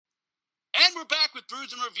And we're back with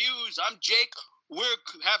Brews and Reviews. I'm Jake. We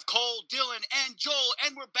have Cole, Dylan, and Joel,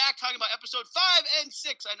 and we're back talking about episode 5 and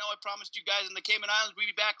 6. I know I promised you guys in the Cayman Islands we'd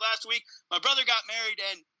be back last week. My brother got married,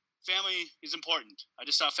 and family is important. I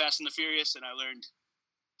just saw Fast and the Furious, and I learned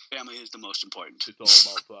family is the most important. It's all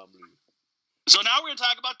about family. So now we're going to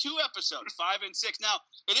talk about 2 episodes, 5 and 6. Now,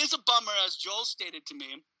 it is a bummer, as Joel stated to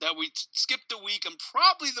me, that we skipped a week and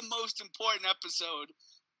probably the most important episode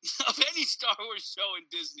of any Star Wars show in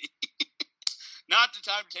Disney. Not the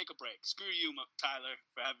time to take a break. Screw you, Tyler,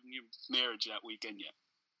 for having your marriage that weekend yet.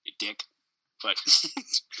 You dick. But so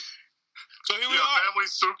here we are.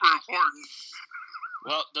 Family's super important.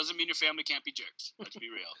 Well, doesn't mean your family can't be jerks. Let's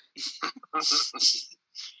be real.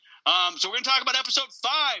 So we're going to talk about episode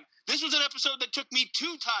 5. This was an episode that took me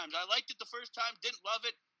 2 times. I liked it the first time, didn't love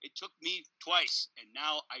it. It took me twice, and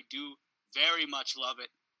now I do very much love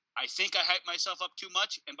it. I think I hyped myself up too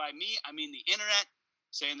much, and by me, I mean the internet,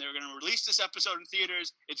 saying they were going to release this episode in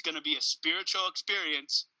theaters. It's going to be a spiritual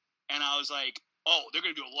experience, and I was like, oh, they're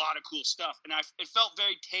going to do a lot of cool stuff, and it felt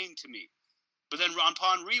very tame to me. But then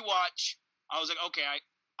upon rewatch, I was like, okay,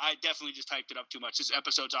 I definitely just hyped it up too much. This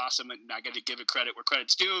episode's awesome, and I got to give it credit where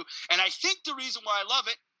credit's due. And I think the reason why I love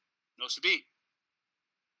it, no Sabine.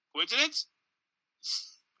 Coincidence?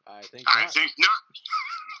 I think not.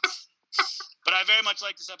 But I very much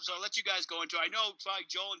like this episode. I'll let you guys go into it. I know probably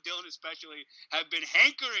Joel and Dylan especially have been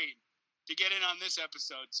hankering to get in on this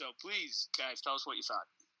episode. So please, guys, tell us what you thought.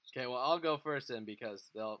 Okay, well, I'll go first then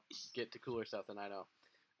because they'll get to cooler stuff than I know.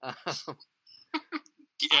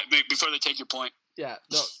 Yeah, before they take your point. Yeah,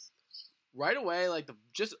 no. Right away, like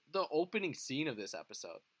just the opening scene of this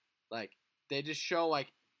episode, like they just show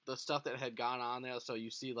like the stuff that had gone on there. So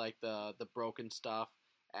you see like the broken stuff,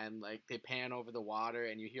 and like they pan over the water,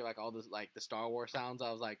 and you hear like all this like the Star Wars sounds.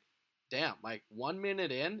 I was like, damn, like 1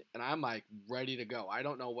 minute in, and I'm like ready to go. I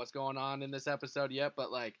don't know what's going on in this episode yet,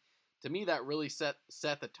 but like to me that really set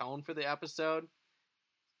the tone for the episode.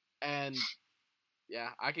 And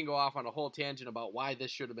yeah, I can go off on a whole tangent about why this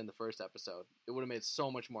should have been the first episode. It would have made so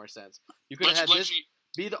much more sense. You could have had this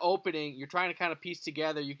be the opening. You're trying to kind of piece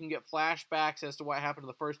together. You can get flashbacks as to what happened in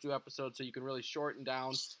the first 2 episodes, so you can really shorten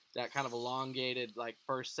down that kind of elongated, like,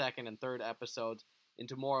 first, second, and third episodes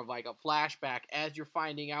into more of, like, a flashback as you're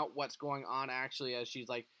finding out what's going on, actually, as she's,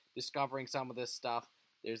 like, discovering some of this stuff.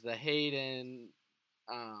 There's the Hayden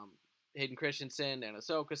Christensen and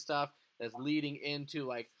Ahsoka stuff that's leading into,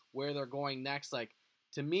 like, where they're going next. Like,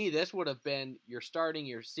 to me, this would have been, you're starting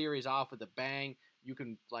your series off with a bang. You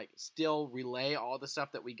can, like, still relay all the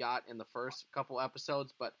stuff that we got in the first couple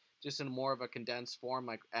episodes, but just in more of a condensed form,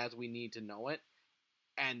 like, as we need to know it.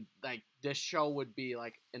 And, like, this show would be,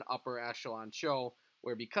 like, an upper echelon show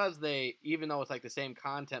where because they, even though it's, like, the same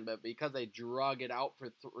content, but because they drug it out for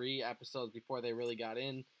 3 episodes before they really got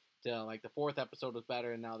into, like, the 4th episode was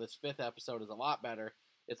better, and now this 5th episode is a lot better.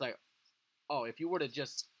 It's like, oh, if you would have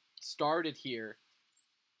just started here,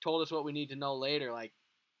 told us what we need to know later, like,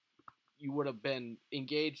 you would have been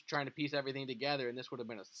engaged trying to piece everything together, and this would have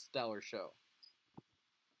been a stellar show.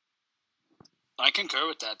 I concur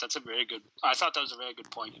with that. That's a very good... I thought that was a very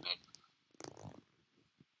good point you made.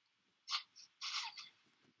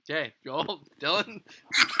 Okay, Joel, Dylan?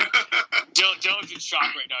 Dylan's in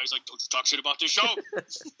shock right now. He's like, don't talk shit about this show.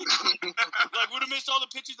 Like, would have missed all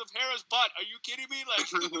the pictures of Hera's butt. Are you kidding me? Like,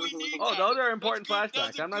 we need oh, that. those are important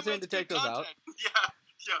flashbacks. I'm not saying to take those out.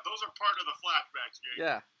 Yeah, those are part of the flashbacks, Jake.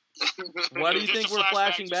 Yeah. What do you think we're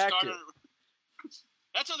flashing back to?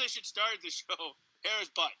 That's how they should start the show. Hera's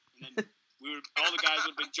butt. And then all the guys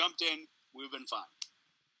would have been jumped in. We would have been fine.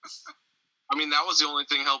 I mean, that was the only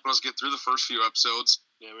thing helping us get through the first few episodes.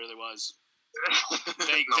 Yeah, it really was.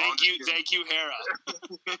 Thank you, Hera.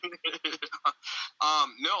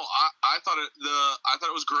 No, I thought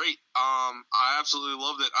it was great. I absolutely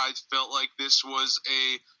loved it. I felt like this was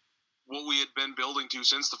what we had been building to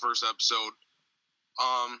since the first episode.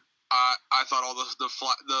 I thought all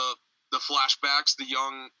the flashbacks, the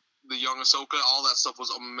young Ahsoka, all that stuff was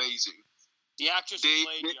amazing. The actress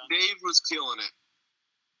Dave was killing it.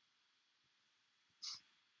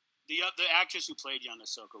 The actress who played young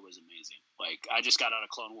Ahsoka was amazing. Like, I just got out of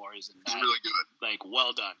Clone Wars, and that, really good. Like,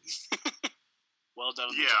 well done. Well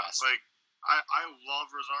done. Yeah, like I love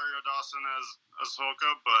Rosario Dawson as Ahsoka,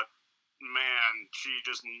 but man, she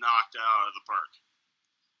just knocked it out of the park.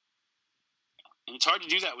 And it's hard to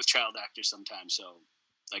do that with child actors sometimes. So,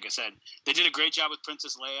 like I said, they did a great job with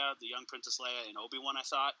Princess Leia, the young Princess Leia, and Obi-Wan, I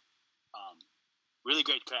thought. Really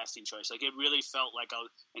great casting choice. Like, it really felt like I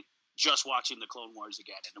was just watching the Clone Wars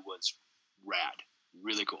again, and it was rad.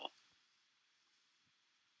 Really cool.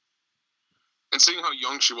 And seeing how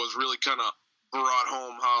young she was really kind of brought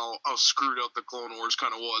home how how screwed up the Clone Wars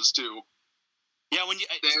kind of was too. Yeah, when the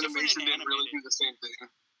animation didn't really do the same thing.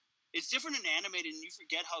 It's different in animated, and you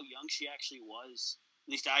forget how young she actually was.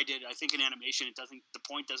 At least I did. I think in animation, the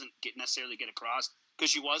point doesn't necessarily get across because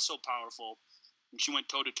she was so powerful, and she went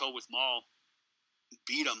toe to toe with Maul,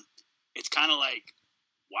 beat him. It's kind of like,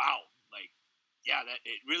 wow, like, yeah,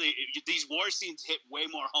 these war scenes hit way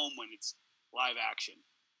more home when it's live action,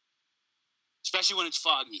 especially when it's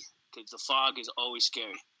foggy, because the fog is always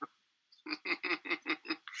scary.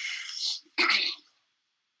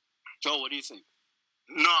 Joel, what do you think?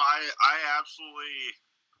 No, I absolutely,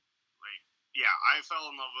 I fell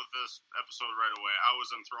in love with this episode right away. I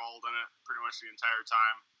was enthralled in it pretty much the entire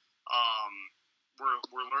time.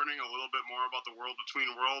 We're learning a little bit more about the world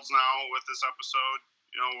between worlds now with this episode.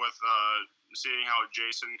 With seeing how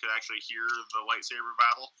Jason could actually hear the lightsaber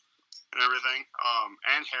battle and everything,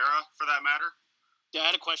 and Hera for that matter. Yeah,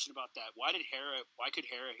 I had a question about that. Why could Hera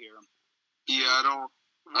hear him? Yeah, I don't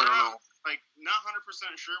know. Not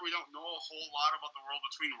 100% sure. We don't know a whole lot about the world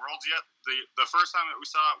between worlds yet. The first time that we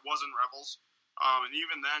saw it was in Rebels, and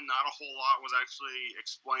even then, not a whole lot was actually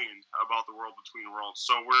explained about the world between worlds.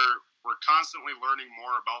 So we're constantly learning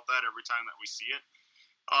more about that every time that we see it.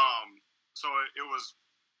 So it was,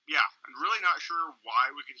 I'm really not sure why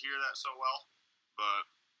we could hear that so well, but.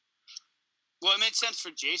 Well, it made sense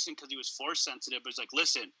for Jason because he was force sensitive. But it's like,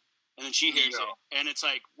 listen, and then she hears it, and it's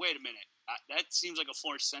like, wait a minute. That seems like a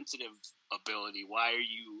force-sensitive ability. Why are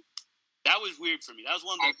you... That was weird for me. That was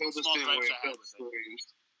one of the small gripes I had with it.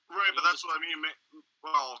 Right, but that's what I mean.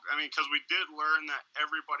 Well, because we did learn that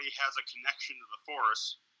everybody has a connection to the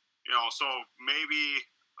Force, so maybe,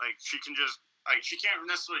 she can just... she can't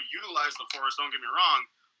necessarily utilize the Force, don't get me wrong,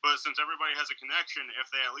 but since everybody has a connection, if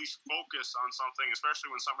they at least focus on something,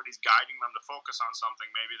 especially when somebody's guiding them to focus on something,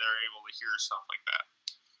 maybe they're able to hear stuff like that.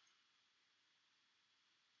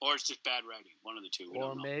 Or it's just bad writing. One of the two.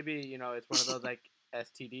 Or maybe, it's one of those,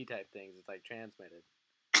 STD type things. It's, transmitted.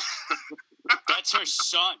 That's her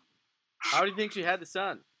son. How do you think she had the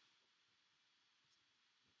son?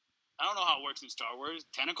 I don't know how it works in Star Wars.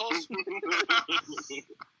 Tentacles?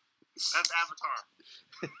 That's Avatar.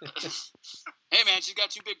 Hey, man, she's got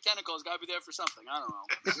 2 big tentacles. Got to be there for something. I don't know.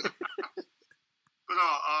 But no,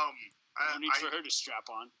 no need for her to strap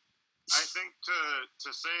on. I think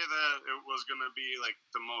to say that it was going to be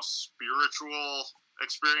the most spiritual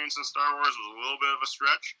experience in Star Wars was a little bit of a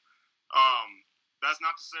stretch. That's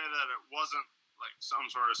not to say that it wasn't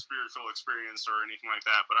some sort of spiritual experience or anything like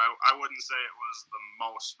that, but I wouldn't say it was the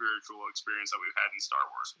most spiritual experience that we've had in Star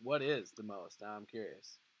Wars. What is the most? I'm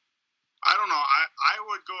curious. I don't know. I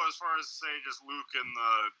would go as far as to say just Luke in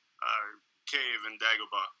the cave in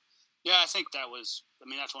Dagobah. Yeah, I think that was.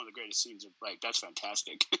 That's one of the greatest scenes. That's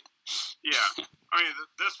fantastic. Yeah,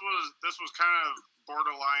 this was kind of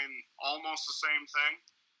borderline, almost the same thing,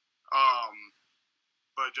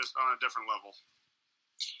 but just on a different level.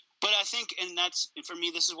 But I think, and for me,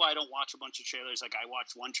 this is why I don't watch a bunch of trailers. I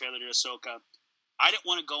watched one trailer to Ahsoka. I didn't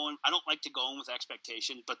want to go in. I don't like to go in with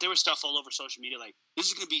expectations, but there was stuff all over social media this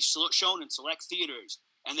is going to be shown in select theaters,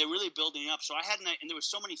 and they're really building up. So and there were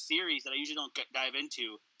so many theories that I usually don't dive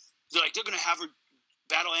into. They're going to have her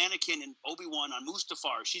battle Anakin and Obi-Wan on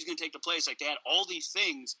Mustafar. She's going to take the place. They had all these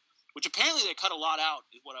things, which apparently they cut a lot out,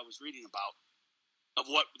 is what I was reading about, of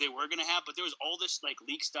what they were going to have. But there was all this,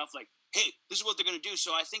 leak stuff, hey, this is what they're going to do.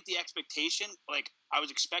 So I think the expectation, I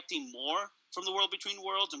was expecting more from the world between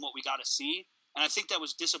worlds and what we got to see. And I think that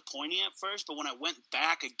was disappointing at first. But when I went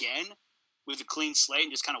back again with a clean slate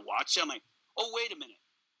and just kind of watched it, I'm like, oh, wait a minute.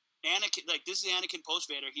 Anakin, this is Anakin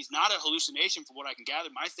post-Vader. He's not a hallucination from what I can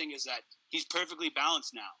gather. My thing is that he's perfectly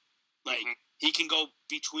balanced now. He can go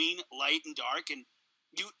between light and dark, and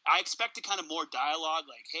I expected kind of more dialogue,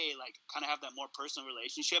 kind of have that more personal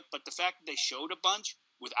relationship. But the fact that they showed a bunch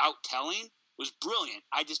without telling was brilliant.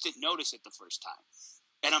 I just didn't notice it the first time,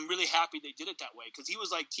 and I'm really happy they did it that way because he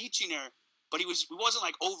was teaching her, but he wasn't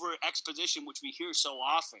over exposition, which we hear so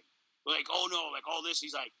often. We're oh no, all this.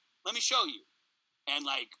 He's let me show you, and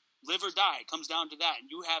live or die. It comes down to that. And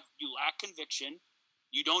you lack conviction.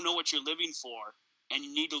 You don't know what you're living for, and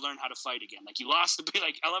you need to learn how to fight again. You lost the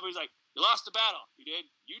I love it. He's you lost the battle. You did.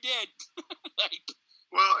 You did.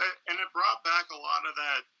 Well, and it brought back a lot of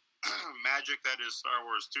that magic that is Star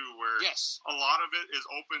Wars too, where a lot of it is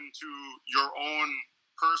open to your own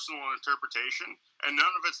personal interpretation, and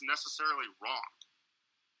none of it's necessarily wrong.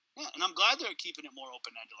 Yeah, and I'm glad they're keeping it more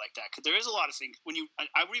open-ended like that, because there is a lot of things.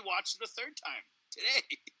 I rewatched it a third time today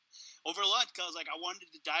over lunch, because I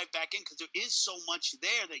wanted to dive back in, because there is so much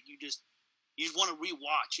there that you just want to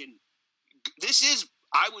rewatch. And this is,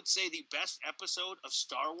 I would say, the best episode of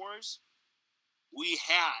Star Wars we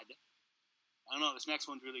had I don't know. This next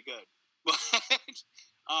one's really good. But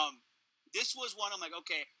this was one I'm like,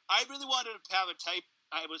 okay, I really wanted to have a type.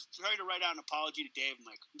 I was trying to write out an apology to Dave. I'm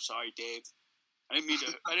like, I'm sorry, Dave. I didn't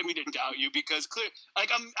mean to doubt you because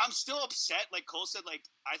I'm still upset. Like Cole said, like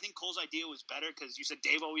I think Cole's idea was better because you said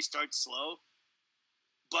Dave always starts slow.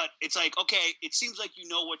 But it's like, okay, it seems like you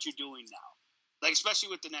know what you're doing now. Like especially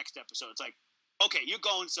with the next episode, it's like, okay, you're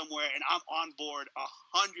going somewhere, and I'm on board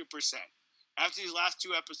 100%. After these last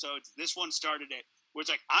 2 episodes, this one started it. Where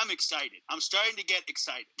it's like I'm excited. I'm starting to get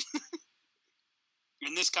excited,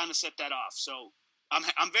 and this kind of set that off. So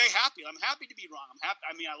I'm very happy. I'm happy to be wrong. I'm happy.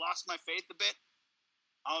 I mean, I lost my faith a bit.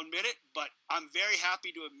 I'll admit it, but I'm very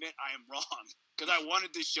happy to admit I am wrong because I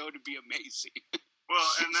wanted this show to be amazing.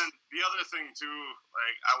 Well, and then the other thing too,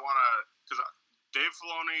 like I want to, because Dave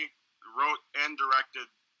Filoni wrote and directed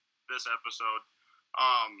this episode.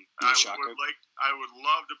 I would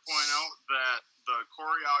love to point out that the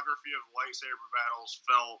choreography of lightsaber battles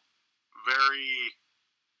felt very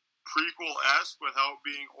prequel-esque without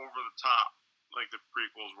being over the top like the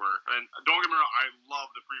prequels were. And don't get me wrong, I love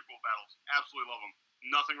the prequel battles. Absolutely love them.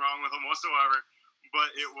 Nothing wrong with them whatsoever.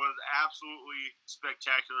 But it was absolutely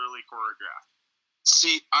spectacularly choreographed.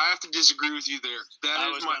 See, I have to disagree with you there.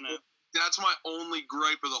 That's my only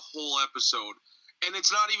gripe of the whole episode. And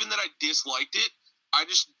it's not even that I disliked it. I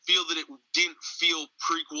just feel that it didn't feel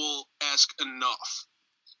prequel-esque enough.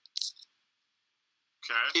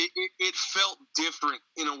 Okay. It felt different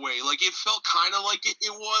in a way. Like, it felt kind of like it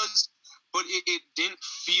was, but it didn't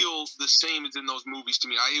feel the same as in those movies to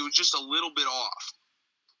me. It was just a little bit off.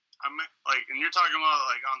 And you're talking about,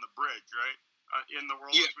 like, on the bridge, right? In the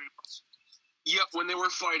world between us? Yep, when they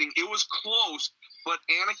were fighting. It was close, but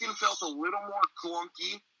Anakin felt a little more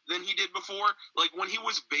clunky than he did before. Like, when he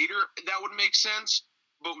was Vader, that would make sense,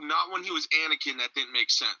 but not when he was Anakin, that didn't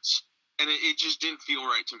make sense. And it just didn't feel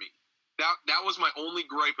right to me. That was my only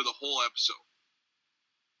gripe of the whole episode.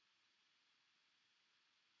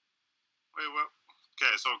 Wait, what?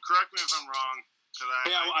 Okay, so correct me if I'm wrong.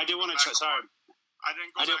 I did want to try. Sorry. I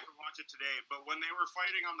didn't go back and watch it today, but when they were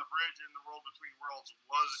fighting on the bridge in the world between worlds,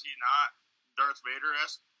 was he not Darth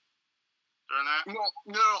Vader-esque during that?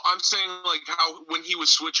 No, I'm saying like how when he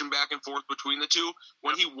was switching back and forth between the two,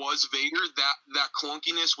 when he was Vader, that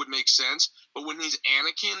clunkiness would make sense, but when he's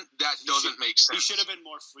Anakin, that doesn't make sense. He should have been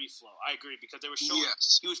more free flow. I agree because they were showing.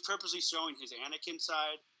 Yes. He was purposely showing his Anakin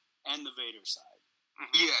side and the Vader side.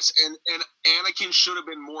 Mm-hmm. Yes, and Anakin should have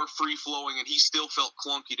been more free flowing, and he still felt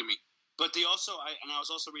clunky to me. But they also, I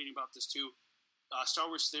was also reading about this too. Star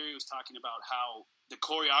Wars Theory was talking about how the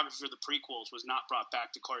choreography for the prequels was not brought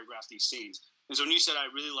back to choreograph these scenes. And so when you said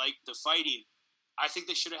I really liked the fighting, I think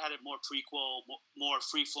they should have had it more prequel, more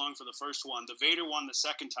free flowing for the first one. The Vader one the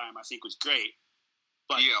second time I think was great,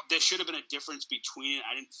 but there should have been a difference between it.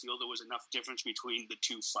 I didn't feel there was enough difference between the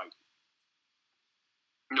two fighting.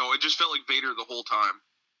 No, it just felt like Vader the whole time.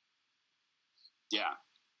 Yeah.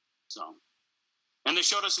 So. And they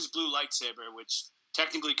showed us his blue lightsaber, which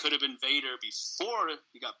technically could have been Vader before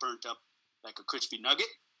he got burnt up like a crispy nugget.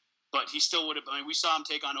 But he still would have. I mean, we saw him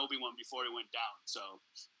take on Obi-Wan before he went down, so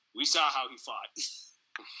we saw how he fought.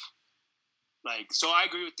 So I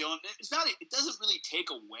agree with Dylan. It's not. It doesn't really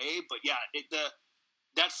take away, but yeah,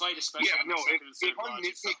 that fight especially. Yeah, no. If I'm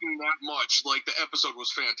nitpicking that much, like the episode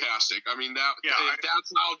was fantastic. I mean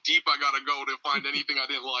that's how deep I gotta go to find anything I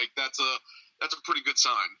didn't like. That's a pretty good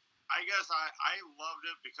sign. I guess I loved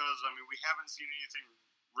it because, I mean, we haven't seen anything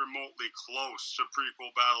remotely close to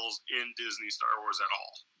prequel battles in Disney Star Wars at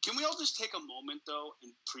all. Can we all just take a moment, though,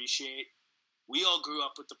 and appreciate we all grew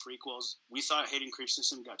up with the prequels. We thought Hayden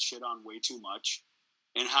Christensen got shit on way too much,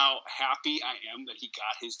 and how happy I am that he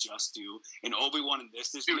got his just due. And Obi-Wan in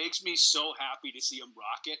this makes me so happy to see him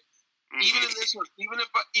rock it. Even in this one,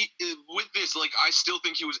 with this, like, I still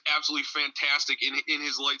think he was absolutely fantastic in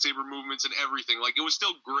his lightsaber movements and everything. Like, it was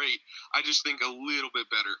still great. I just think a little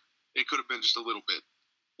bit better. It could have been just a little bit.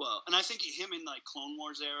 Well, and I think him in, like, Clone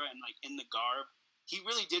Wars era and, like, in the garb, he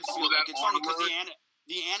really did feel like it's funny because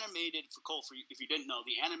the animated, for Cole, if you didn't know,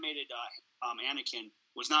 the animated Anakin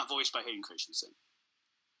was not voiced by Hayden Christensen.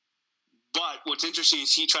 But what's interesting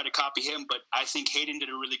is he tried to copy him, but I think Hayden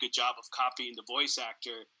did a really good job of copying the voice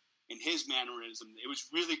actor in his mannerism. It was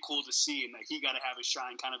really cool to see, and that he got to have a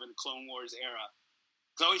shine kind of in the Clone Wars era.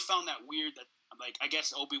 Because I always found that weird that, like, I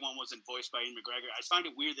guess Obi-Wan wasn't voiced by Ian McGregor. I find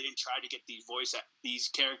it weird they didn't try to get these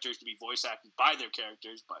characters to be voice acted by their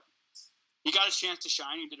characters, but he got his chance to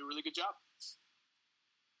shine and did a really good job.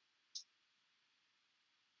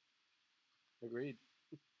 Agreed.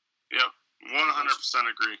 Yep, 100%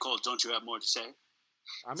 agree. Cole, don't you have more to say?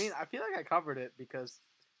 I mean, I feel like I covered it because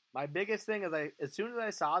my biggest thing is as soon as I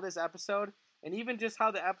saw this episode, And even just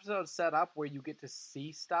how the episode's set up where you get to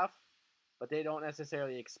see stuff, but they don't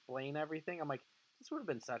necessarily explain everything. I'm like, this would have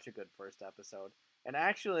been such a good first episode. And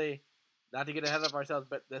actually, not to get ahead of ourselves,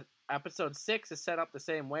 but the episode 6 is set up the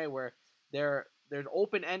same way where there's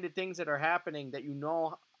open-ended things that are happening that you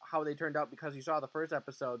know how they turned out because you saw the first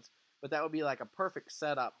episodes, but that would be like a perfect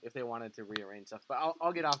setup if they wanted to rearrange stuff. But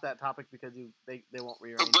I'll get off that topic because they won't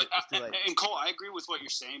rearrange it. It's too late. And Cole, I agree with what you're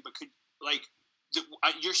saying, but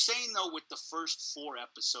you're saying though with the first 4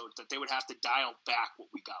 episodes that they would have to dial back what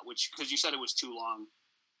we got, which because you said it was too long.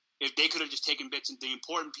 If they could have just taken bits and the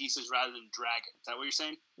important pieces rather than drag it, is that what you're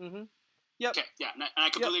saying? Mm-hmm. Yep. Okay. Yeah, and I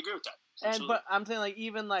completely agree with that. Absolutely. But I'm saying like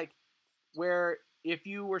even like where if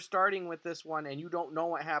you were starting with this one and you don't know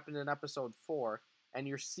what happened in episode 4 and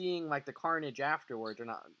you're seeing like the carnage afterwards, or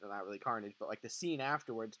not really carnage, but like the scene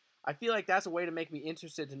afterwards, I feel like that's a way to make me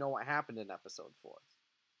interested to know what happened in episode 4.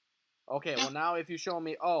 Okay, well now if you show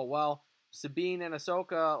me, oh well, Sabine and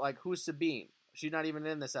Ahsoka, like who's Sabine? She's not even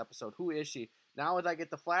in this episode. Who is she? Now as I get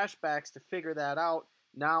the flashbacks to figure that out,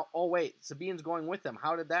 now, oh wait, Sabine's going with them.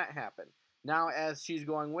 How did that happen? Now as she's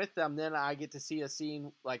going with them, then I get to see a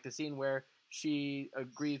scene, like the scene where she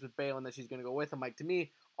agrees with Baylan that she's going to go with him. Like to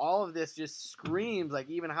me, all of this just screams, like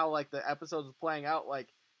even how like the episodes was playing out, like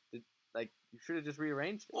you should have just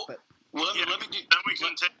rearranged it. But let me do. Then we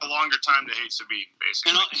can take a longer time to hate Sabine,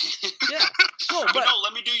 basically. yeah, no, but no,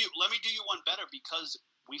 let me do you one better because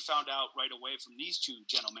we found out right away from these two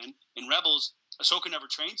gentlemen in Rebels, Ahsoka never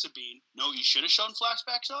trained Sabine. No, you should have shown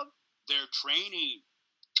flashbacks of their training.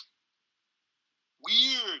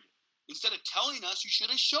 Weird. Instead of telling us, you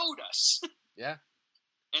should have showed us. Yeah.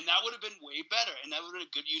 And that would have been way better, and that would have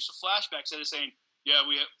been a good use of flashbacks. Instead of saying, "Yeah,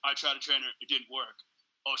 I tried to train her, it didn't work.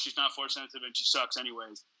 Oh, she's not force sensitive and she sucks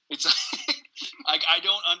anyways." It's like I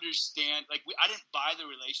don't understand. Like I didn't buy the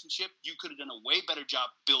relationship. You could have done a way better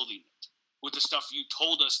job building it with the stuff you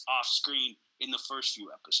told us off screen in the first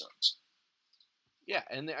few episodes. Yeah,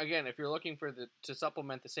 and again, if you're looking for to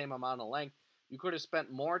supplement the same amount of length, you could have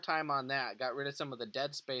spent more time on that, got rid of some of the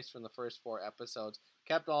dead space from the first 4 episodes,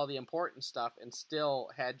 kept all the important stuff, and still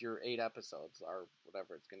had your 8 episodes, or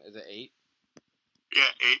whatever it's going to... Is it 8? Yeah,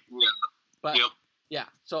 8. Yeah. But, yeah,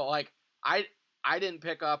 so, like, I didn't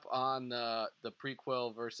pick up on the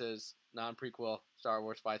prequel versus non-prequel Star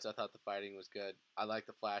Wars fights. I thought the fighting was good. I like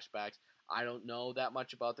the flashbacks. I don't know that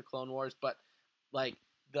much about the Clone Wars, but, like,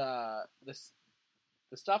 the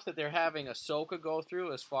stuff that they're having Ahsoka go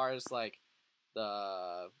through as far as, like,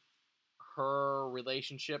 her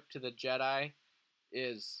relationship to the Jedi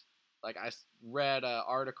is, like, I read an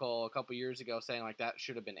article a couple years ago saying, like, that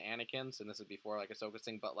should have been Anakin's, and this is before, like, Ahsoka's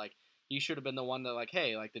thing, but, like, he should have been the one that, like,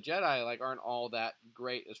 hey, like, the Jedi, like, aren't all that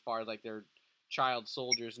great as far as, like, their child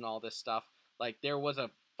soldiers and all this stuff. Like, there was a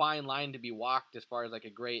fine line to be walked as far as, like, a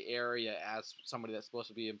gray area as somebody that's supposed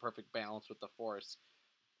to be in perfect balance with the Force.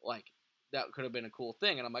 Like, that could have been a cool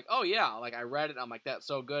thing. And I'm like, oh, yeah. Like, I read it, and I'm like, that's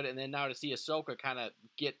so good. And then now to see Ahsoka kind of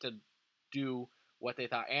get to do what they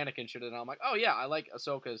thought Anakin should have done, I'm like, oh, yeah, I like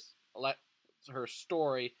Ahsoka's, her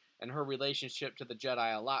story and her relationship to the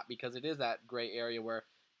Jedi a lot because it is that gray area where,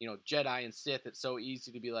 you know, Jedi and Sith, it's so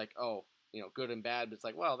easy to be like, oh, you know, good and bad. But it's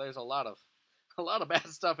like, well, there's a lot of bad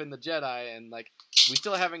stuff in the Jedi. And, like, we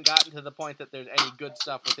still haven't gotten to the point that there's any good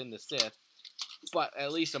stuff within the Sith. But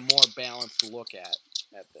at least a more balanced look at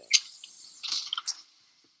things.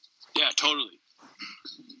 Yeah, totally.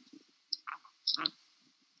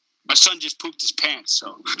 My son just pooped his pants,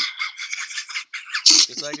 so.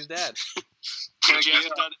 Just like his dad.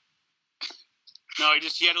 No,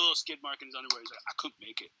 he had a little skid mark in his underwear. He's like, I couldn't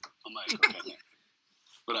make it. I'm like, okay,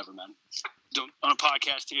 whatever, man. Don't on a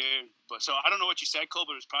podcast here, but so I don't know what you said, Cole,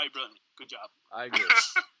 but it was probably brilliant. Good job. I agree.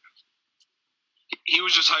 He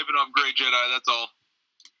was just hyping up Grey Jedi. That's all.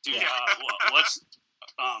 Dude,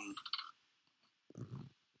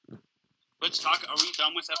 let's talk. Are we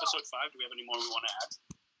done with episode 5? Do we have any more we want to add?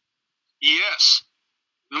 Yes.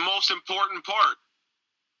 The most important part.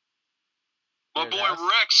 My boy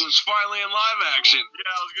Rex is finally in live action. Yeah,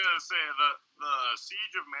 I was going to say, the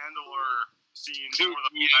Siege of Mandalore scenes for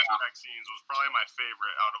the flashback scenes was probably my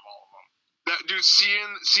favorite out of all of them. That dude,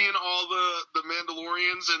 seeing all the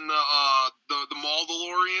Mandalorians and the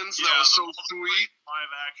Maldalorians, that was so sweet.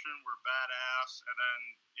 Live action were badass, and then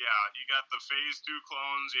you got the Phase 2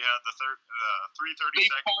 clones. You had the 330. They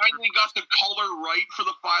finally got the color right for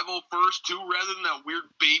the 501st too, rather than that weird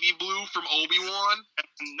baby blue from Obi-Wan. And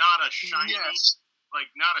not a shiny,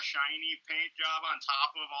 not a shiny paint job on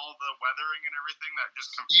top of all the weathering and everything that just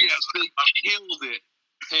confused. Yes, they killed it.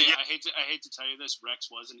 Hey, I hate to tell you this, Rex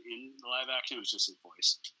wasn't in the live action. It was just his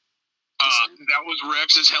voice. That was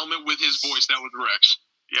Rex's helmet with his voice. That was Rex.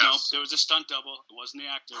 Yes. There was a stunt double. It wasn't the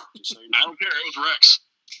actor. Just so you I know. don't care. It was Rex.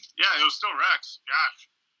 Yeah, it was still Rex. Gosh.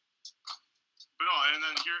 But no, and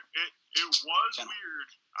then here it was weird.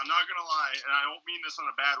 I'm not gonna lie, and I don't mean this in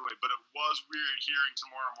a bad way, but it was weird hearing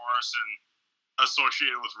Tamora Morrison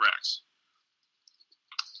associated with Rex.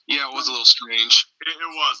 Yeah, it was a little strange. It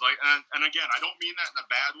was like, and again, I don't mean that in a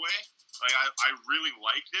bad way. Like I really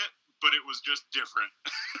liked it, but it was just different.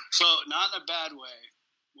 So not in a bad way.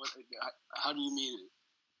 What? How do you mean it?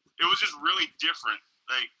 It was just really different.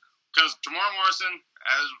 Like, because Tamora Morrison,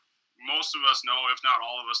 as most of us know, if not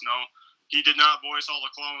all of us know, he did not voice all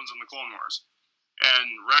the clones in the Clone Wars. And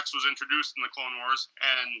Rex was introduced in the Clone Wars,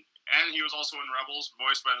 and he was also in Rebels,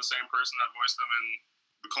 voiced by the same person that voiced them in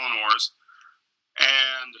the Clone Wars.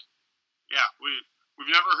 And yeah,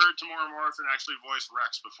 we've never heard Tamora Morrison actually voice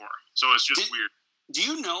Rex before, so it's just weird. Do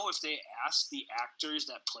you know if they asked the actors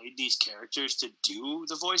that played these characters to do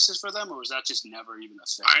the voices for them, or was that just never even a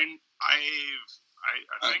thing? I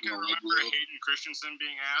think I remember Hayden Christensen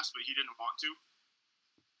being asked, but he didn't want to.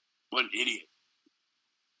 What an idiot.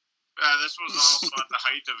 This was also at the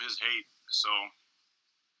height of his hate, so.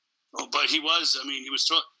 Oh, but he was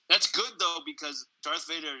that's good, though, because Darth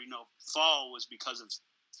Vader, fall was because of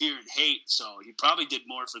fear and hate, so he probably did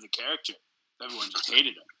more for the character. Everyone just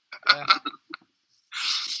hated him. Yeah.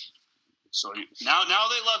 So now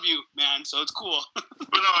they love you, man, so it's cool.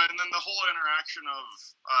 But no, and then the whole interaction of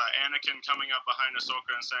Anakin coming up behind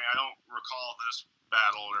Ahsoka and saying, I don't recall this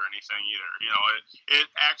battle or anything either. It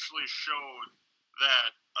actually showed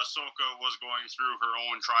that Ahsoka was going through her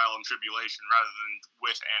own trial and tribulation rather than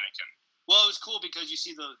with Anakin. Well, it was cool because you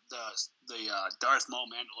see the Darth Maul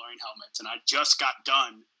Mandalorian helmets, and I just got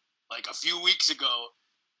done, like, a few weeks ago,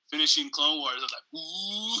 finishing Clone Wars. I was like,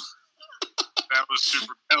 ooh. That was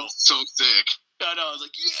super cool. So sick. I know. I was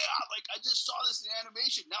like, yeah, like, I just saw this in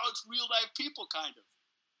animation. Now it's real-life people, kind of.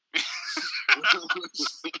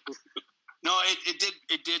 No, it did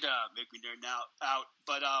make me nerd out.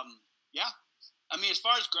 But, yeah. I mean, as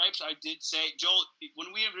far as gripes, I did say, Joel,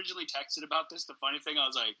 when we originally texted about this, the funny thing, I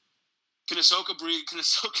was like, can Ahsoka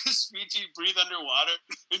speechy breathe underwater?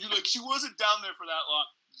 And you're like, she wasn't down there for that long.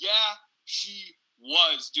 Yeah, she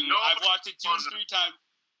was, dude. No, I've watched it 2 or 3 times.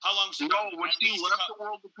 How long was she? No, when she left the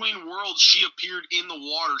World Between Worlds, she appeared in the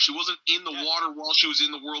water. She wasn't in the water while she was in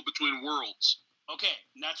the World Between Worlds. Okay,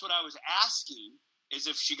 and that's what I was asking, is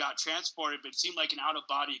if she got transported, but it seemed like an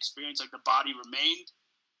out-of-body experience, like the body remained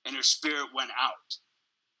and her spirit went out.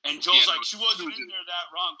 And Joel's like, she wasn't in there that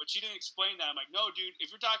wrong, but she didn't explain that. I'm like, no, dude, if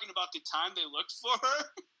you're talking about the time they looked for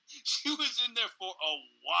her, she was in there for a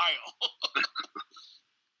while.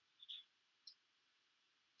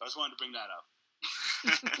 I just wanted to bring that up.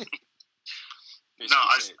 No,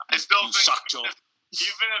 I still think suck, Joel.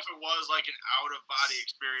 Even if it was like an out-of-body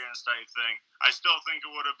experience type thing, I still think it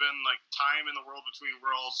would have been like time in the World Between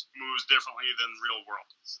Worlds moves differently than real world.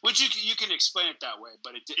 Which you can explain it that way,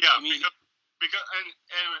 but it did. Yeah, I mean, because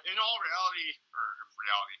in all reality,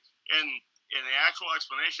 in the actual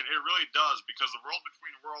explanation, it really does, because the World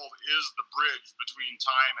Between Worlds is the bridge between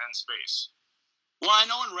time and space. Well, I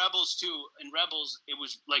know in Rebels, too. In Rebels, it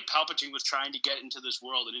was like Palpatine was trying to get into this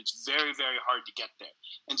world, and it's very, very hard to get there.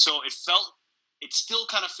 And so it still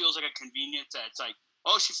kind of feels like a convenience that it's like,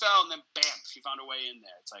 oh, she fell, and then bam, she found her way in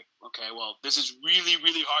there. It's like, okay, well, this is really,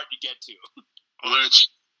 really hard to get to.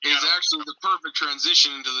 Which is actually the perfect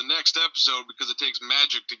transition into the next episode, because it takes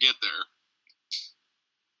magic to get there.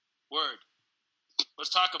 Word.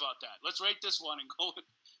 Let's talk about that. Let's rate this one and go,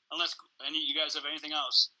 unless any of you guys have anything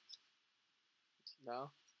else. No.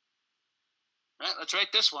 All right, let's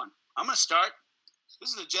rate this one. I'm going to start.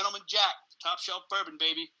 This is the Gentleman Jack, top shelf bourbon,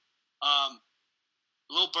 baby. A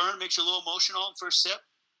little burn, makes you a little emotional first sip,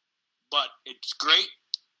 but it's great.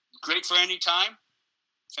 Great for any time.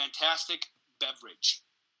 Fantastic beverage.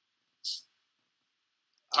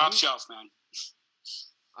 Top shelf, man.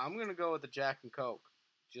 I'm going to go with the Jack and Coke.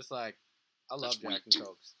 Just like, I love Jack and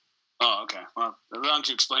Cokes. Oh, okay. Well, as long as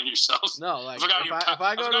you explain yourself. No, like, if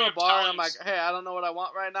I go to a bar and I'm like, hey, I don't know what I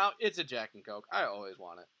want right now, it's a Jack and Coke. I always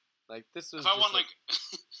want it. Like, this is. If I want, like,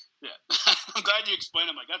 yeah. I'm glad you explained.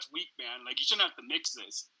 I'm like, that's weak, man. Like, you shouldn't have to mix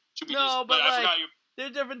this. Should be no, just, but I like, forgot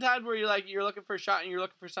there's different times where you're looking for a shot and you're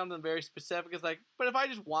looking for something very specific. It's like, but if I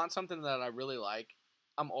just want something that I really like,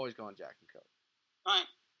 I'm always going Jack and Coke. All right.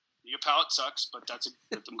 Your palate sucks, but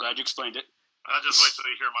I'm glad you explained it. I'll just wait till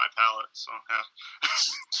you hear my palate. So, yeah.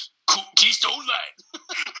 Keystone Light.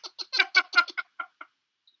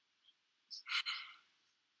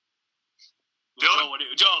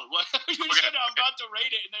 Joe, what? You said I'm about to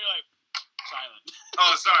rate it, and then you're like, silent.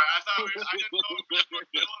 Oh, sorry. I didn't know if we were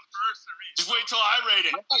Dylan first or me. Just wait till I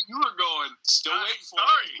rate it. I thought you were going. Still waiting for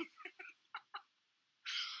sorry. it.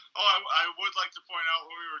 Oh, I would like to point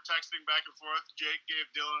out when we were texting back and forth, Jake gave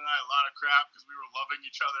Dylan and I a lot of crap because we were loving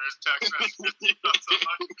each other's text messages so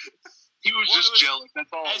much. He was just jealous.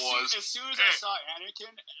 That's all it was. As soon as I saw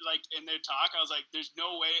Anakin, like, in their talk, I was like, there's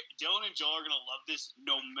no way Dylan and Joel are going to love this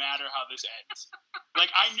no matter how this ends.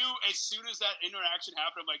 Like, I knew as soon as that interaction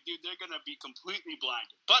happened, I'm like, dude, they're going to be completely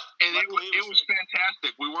blinded. But it was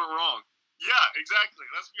fantastic. We weren't wrong. Yeah, exactly.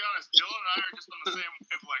 Let's be honest. Dylan and I are just on the same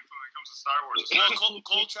wavelength when it comes to Star Wars. Well,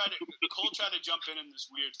 Cole tried to jump in this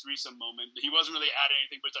weird threesome moment. He wasn't really adding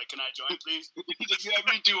anything, but he's like, "Can I join, please?" He's like, "Yeah,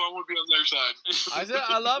 me too. I want to be on their side." I said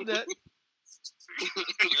I loved it.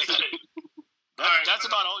 That's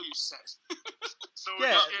about all you said. So we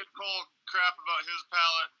just gave Cole crap about his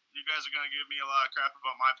palate. You guys are gonna give me a lot of crap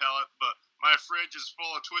about my palate, but my fridge is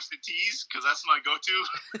full of twisted teas because that's my go-to.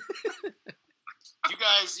 You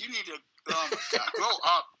guys, you need to. Oh my God, grow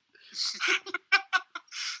up.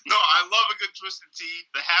 No, I love a good twisted tea.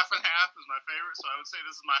 The half and half is my favorite, so I would say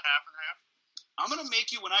this is my half and half. I'm gonna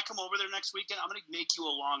make you when I come over there next weekend. I'm gonna make you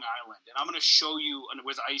a Long Island, and I'm gonna show you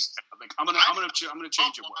with ice. Like I'm gonna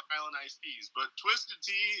change your Long Island iced teas, but twisted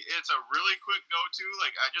tea, it's a really quick go-to.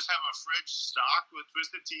 Like I just have a fridge stocked with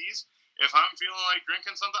twisted teas. If I'm feeling like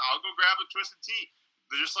drinking something, I'll go grab a twisted tea.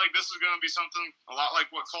 Just like this is going to be something a lot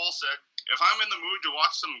like what Cole said. If I'm in the mood to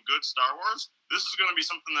watch some good Star Wars, this is going to be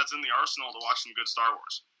something that's in the arsenal to watch some good Star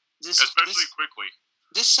Wars, especially quickly.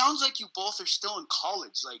 This sounds like you both are still in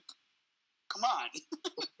college. Like, come on.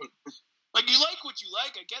 Like, you like what you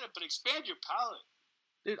like, I get it, but expand your palate.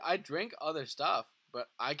 Dude, I drink other stuff,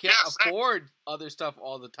 but I can't afford other stuff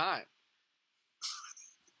all the time.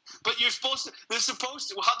 But you're supposed to. Well,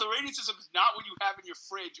 the rating system is not what you have in your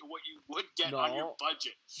fridge or what you would get on your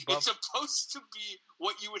budget. It's supposed to be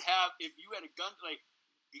what you would have if you had a gun. Like,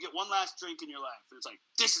 you get one last drink in your life, and it's like,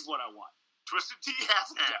 this is what I want. Twisted tea,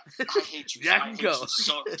 half and half. I hate you.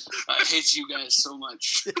 I hate you guys so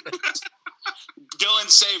much. Dylan,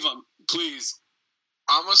 save them, please.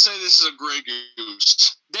 I'm gonna say this is a Grey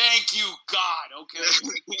Goose. Thank you, God. Okay.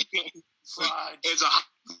 Fudge. It's a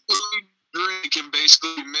drink can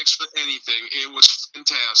basically be mixed with anything. It was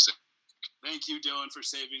fantastic. Thank you, Dylan, for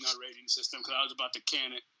saving our rating system because I was about to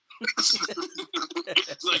can it.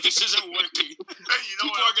 Like, this isn't working. Hey,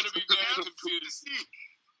 People are going to be very confused.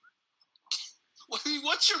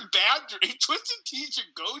 What's your bad drink? Twisted Tea's your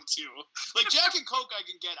go-to. Like, Jack and Coke I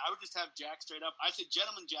can get. I would just have Jack straight up. I said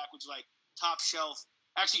Gentleman Jack, which is like top shelf.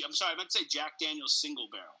 Actually, I'm sorry. I meant to say Jack Daniel's Single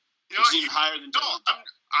Barrel. You know, even higher than Gentleman Jack.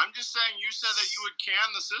 I'm just saying, you said that you would can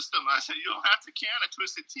the system. I said you don't have to can a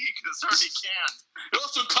Twisted Tea because it's already canned. It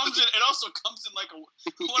also comes in like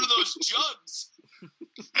one of those jugs.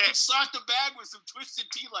 And slap the bag with some Twisted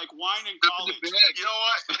Tea like wine in college. You know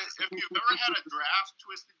what? If you've ever had a draft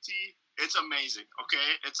Twisted Tea, it's amazing.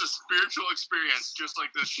 Okay, it's a spiritual experience, just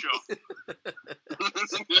like this show.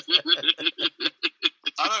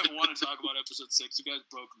 I don't even want to talk about episode 6. You guys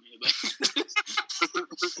broke me.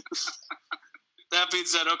 That being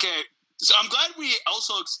said, okay. So I'm glad we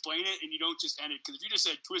also explain it and you don't just end it. Because if you just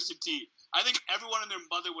said Twisted Tea, I think everyone and their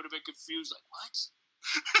mother would have been confused. Like, what?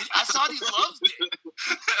 I thought he loved it.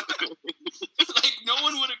 Like, no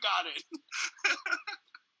one would have got it.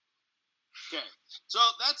 Okay. So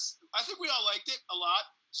I think we all liked it a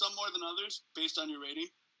lot. Some more than others, based on your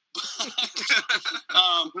rating.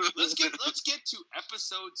 Let's get to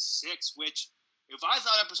episode 6, which, if I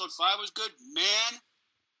thought episode 5 was good, man,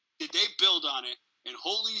 did they build on it. And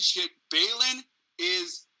holy shit, Balin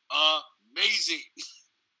is amazing.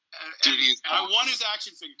 Dude, I want his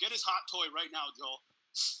action figure. Get his hot toy right now, Joel.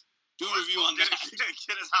 Do a review on that.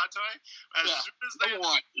 Get his hot toy? As soon as they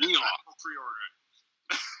will pre-order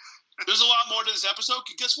it. There's a lot more to this episode.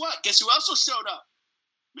 Guess what? Guess who also showed up?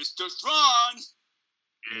 Mr. Thrawn.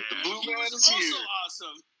 Yeah. The blue man is here. He was also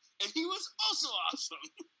awesome. And he was also awesome.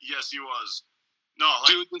 Yes, he was. No,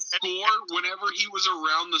 dude, the score, whenever he was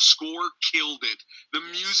around, the score killed it. The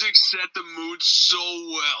music set the mood so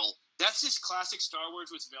well. That's just classic Star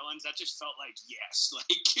Wars with villains. That just felt like, yes,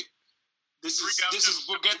 like, this is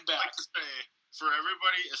we're getting back. Like to say, for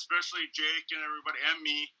everybody, especially Jake and everybody, and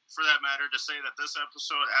me, for that matter, to say that this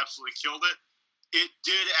episode absolutely killed it. It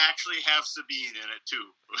did actually have Sabine in it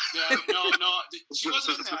too. Yeah, no, she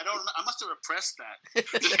wasn't in there. I must have repressed that.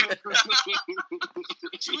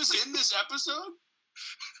 She was in this episode.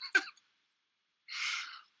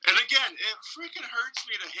 And again, it freaking hurts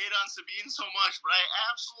me to hate on Sabine so much, but I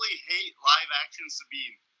absolutely hate live action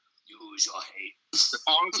Sabine. Use your hate.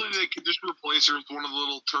 Honestly, they could just replace her with one of the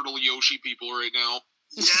little turtle Yoshi people right now.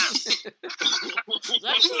 Yes.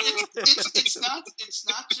 It's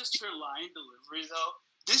not just her line delivery though.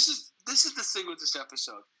 This is the thing with this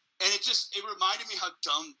episode, and it reminded me how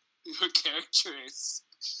dumb her character is.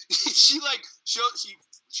 she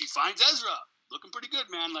finds Ezra looking pretty good,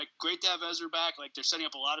 man. Like, great to have Ezra back. Like, they're setting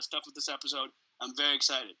up a lot of stuff with this episode. I'm very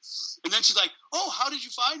excited. And then she's like, "Oh, how did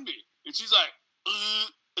you find me?" And she's like,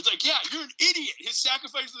 It's like, yeah, you're an idiot. His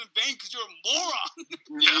sacrifice was in vain because you're a moron.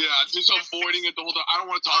 Yeah, just avoiding it the whole time. I don't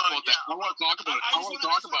want to talk about that. I want to talk about it. I want to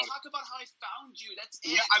talk about it. Talk about how I found you. That's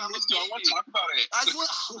it. Yeah, I missed you. I want to talk about it. Oh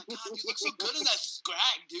my god, you look so good in that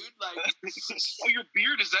scrag, dude. Like, oh, your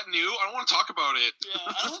beard, is that new? I don't want to talk about it. Yeah,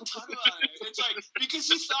 I don't want to talk about it. It's like, because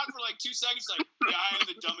he thought for like 2 seconds, like, yeah, I am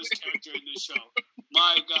the dumbest character in this show.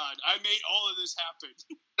 My god, I made all of this happen.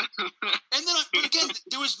 And then, but again,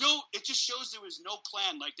 there was no. It just shows there was no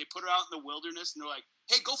plan. Like, they put her out in the wilderness, and they're like,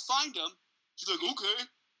 "Hey, go find him." She's like, "Okay."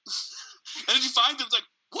 And then she finds him. It's like,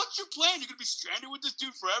 "What's your plan? You're gonna be stranded with this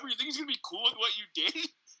dude forever? You think he's gonna be cool with what you did?"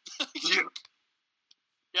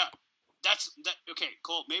 Yeah. That's that. Okay,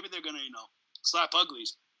 Cole. Maybe they're gonna, slap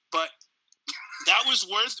uglies, but that was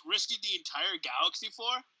worth risking the entire galaxy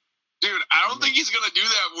for. Dude, I don't think he's going to do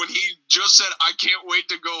that when he just said, "I can't wait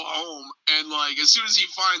to go home." And, like, as soon as he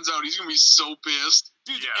finds out, he's going to be so pissed.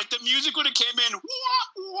 Dude, if the music would have came in, wah,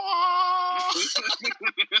 wah.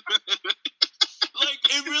 Like,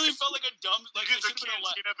 it really felt like a dumb, like, the Cantina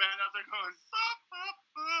band out there going,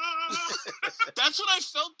 That's what I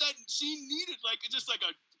felt that scene needed. Like, it's just like a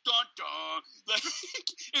dun-dun. Like,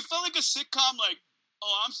 it felt like a sitcom, like,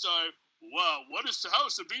 "Oh, I'm sorry. Wow, what is how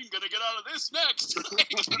Sabine gonna get out of this next?"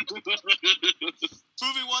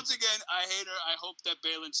 Proving once again, I hate her. I hope that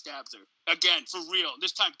Balin stabs her again, for real.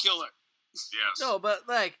 This time, kill her. Yes. No, but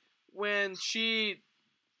like when she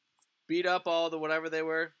beat up all the whatever they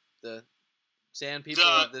were, the sand people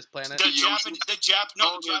of this planet. Japanese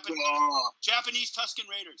Tusken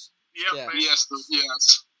Raiders. Yep. Yeah. Yes.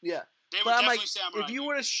 Yeah. They were But I'm definitely like, samurai. if you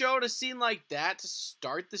would have showed a scene like that to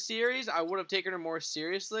start the series, I would have taken her more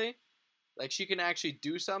seriously. Like, she can actually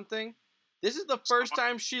do something. This is the first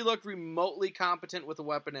time she looked remotely competent with a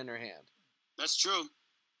weapon in her hand. That's true.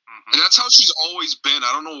 And that's how she's always been.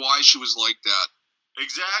 I don't know why she was like that.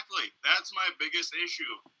 Exactly. That's my biggest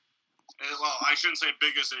issue. Well, I shouldn't say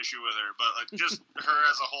biggest issue with her, but like just her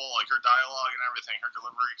as a whole, like her dialogue and everything, her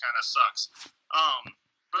delivery kind of sucks.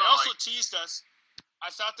 But They also teased us. I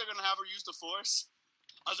thought they were going to have her use the Force.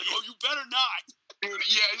 I was like, "Oh, you better not." Dude,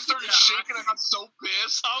 yeah, he started shaking and I got so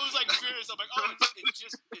pissed. I was like furious. I'm like, "Oh, it's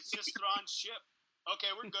just Thrawn's ship.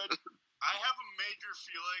 Okay, we're good." I have a major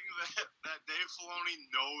feeling that Dave Filoni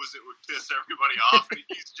knows it would piss everybody off,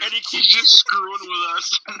 and he's just screwing with us.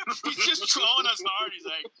 He's just trolling us hard. He's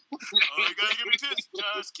like, "Oh, you guys gonna be pissed?"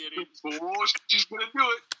 Just kidding. Oh, she's gonna do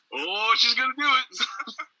it. Oh, she's gonna do it.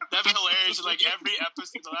 That'd be hilarious. Like, every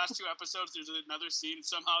episode, the last 2 episodes, there's another scene, and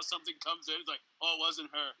somehow something comes in. It's like, "Oh, it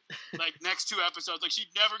wasn't her." Like, next 2 episodes, like, she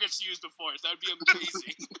never gets to use the Force. That'd be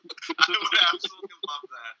amazing. I would absolutely love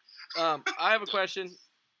that. I have a question.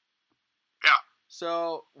 Yeah.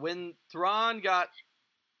 So, when Thrawn got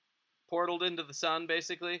portaled into the sun,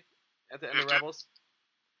 basically, at the end of Rebels.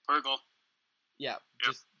 Purgle. Yeah. Yep.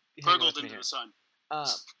 Just hang Purgled with me into here. the sun.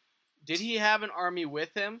 Did he have an army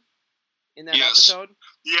with him in that Yes. episode?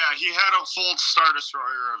 Yeah, he had a full Star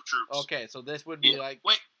Destroyer of troops. Okay, so this would be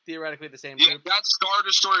theoretically the same Yeah, troops? that Star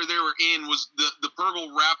Destroyer they were in was the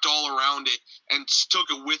Purgle wrapped all around it and took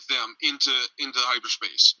it with them into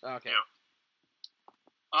hyperspace. Okay.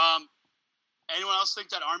 Yeah. Anyone else think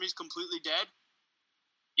that army's completely dead?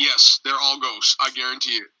 Yes, they're all ghosts. I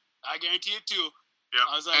guarantee it. I guarantee it too. Yeah.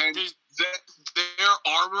 I was like, And their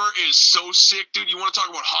armor is so sick, dude. You want to talk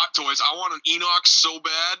about hot toys? I want an Enoch so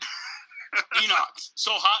bad. Enoch,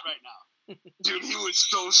 so hot right now. Dude, he was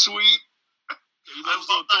so sweet. I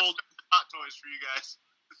love that hot toys for you guys.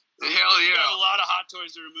 Hell We yeah. have a lot of hot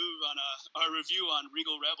toys to remove on our review on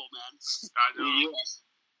Regal Rebel, man. I do. Yeah.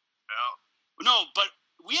 Yeah. No, but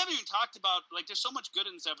we haven't even talked about, like, there's so much good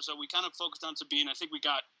in this episode. We kind of focused on Sabine. I think we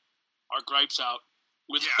got our gripes out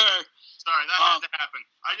with her. Sorry, that had to happen.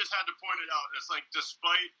 I just had to point it out. It's like,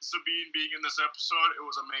 despite Sabine being in this episode, it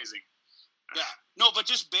was amazing. Yeah. No, but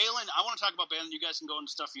just Balin, I want to talk about Balin. You guys can go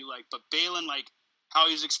into stuff you like. But Balin, like, how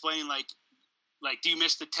he was explaining, like, do you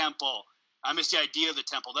miss the temple? I miss the idea of the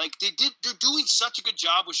temple. Like, they're doing such a good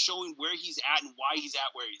job with showing where he's at and why he's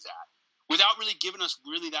at where he's at, without really giving us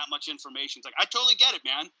really that much information. It's like, I totally get it,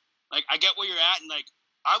 man. Like, I get where you're at, and, like,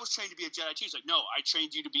 I was trained to be a Jedi too. It's like, no, I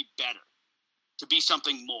trained you to be better, to be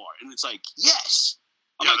something more. And it's like, yes.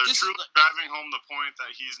 Yeah, they're truly driving home the point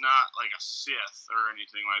that he's not, like, a Sith or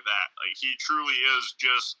anything like that. Like, he truly is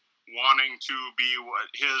just wanting to be what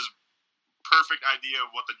his perfect idea of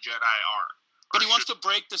what the Jedi are. But he wants to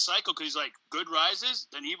break the cycle because he's like, good rises,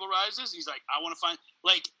 then evil rises. He's like, I want to find,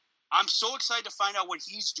 like, I'm so excited to find out what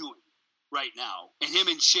he's doing right now, and him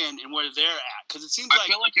and Shin and where they're at, because it seems I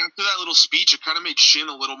feel like after that little speech, it kind of made Shin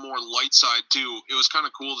a little more light side too. It was kind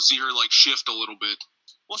of cool to see her like shift a little bit.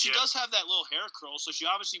 Well, she does have that little hair curl, so she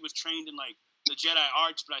obviously was trained in like the Jedi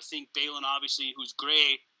arts. But I think Balin, obviously, who's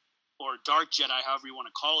gray or dark Jedi, however you want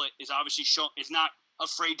to call it, is obviously is not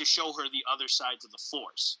afraid to show her the other sides of the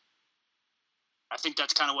Force. I think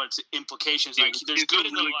that's kind of what its implications. Like, there's good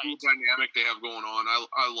in the light. Cool dynamic they have going on.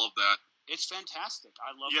 I love that. It's fantastic.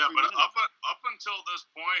 I love. Yeah, but up until this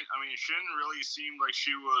point, I mean, Shin really seemed like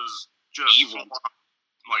she was just evil.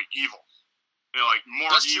 Like evil. You know, like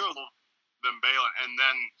more That's evil true. than Balin. And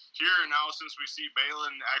then here now, since we see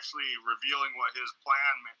Balin actually revealing what his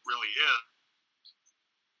plan really is,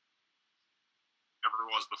 ever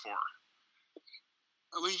was before.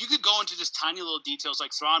 I mean, you could go into just tiny little details,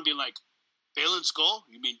 like Thrawn being like, Balin Skull?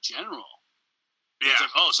 You mean General? Yeah. It's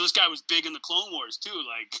like, oh, so this guy was big in the Clone Wars, too.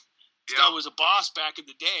 Like, this guy was a boss back in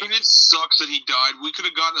the day. And it sucks that he died. We could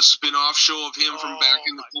have gotten a spin-off show of him from back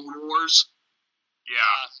in the Clone Wars.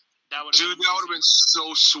 Yeah. That would have been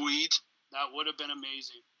so sweet. That would have been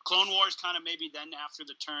amazing. Clone Wars kind of maybe then after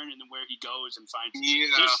the turn and then where he goes and finds.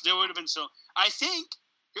 Yeah. There would have been so. I think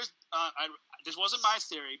here's this wasn't my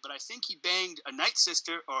theory, but I think he banged a Night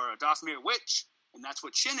Sister or a Dathomir witch, and that's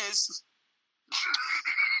what Shin is.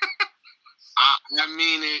 I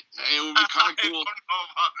mean, it would be kind of cool. I don't know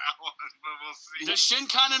about that one, but we'll see. Does Shin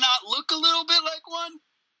kind of not look a little bit like one?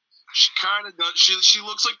 She kind of does. She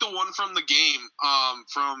looks like the one from the game,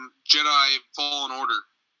 from Jedi Fallen Order.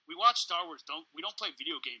 We watch Star Wars. We don't play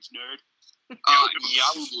video games, nerd. Yeah,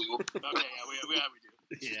 we do. Okay, yeah, we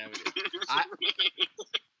do. Yeah, we do.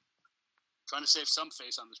 Trying to save some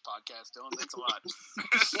face on this podcast, Dylan. Thanks a lot.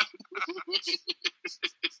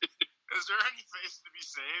 Is there any face to be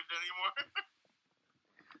saved anymore?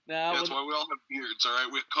 Now, that's why we all have beards, all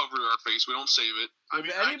right? We cover our face. We don't save it.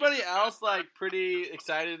 Was anybody else, like, pretty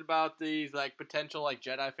excited about these, like, potential, like,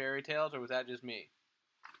 Jedi fairy tales, or was that just me?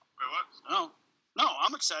 Wait, what? No,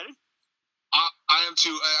 I'm excited. I am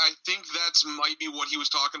too. I think that's might be what he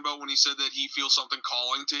was talking about when he said that he feels something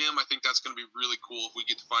calling to him. I think that's going to be really cool if we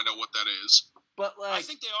get to find out what that is. But like, I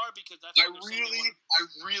think they are because that's. I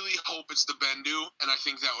really hope it's the Bendu, and I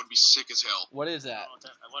think that would be sick as hell. What is that?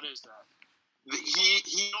 What is that? You'll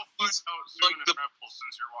find out soon in Rebels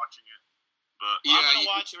since you're watching it. But yeah, I'm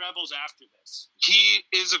gonna watch Rebels after this. He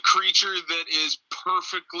is a creature that is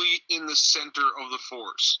perfectly in the center of the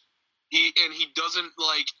Force. He doesn't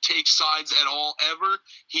like take sides at all ever.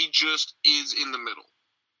 He just is in the middle.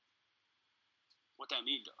 What that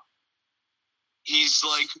mean, though? He's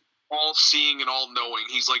like all seeing and all knowing.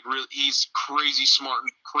 He's like he's crazy smart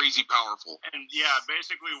and crazy powerful. And yeah,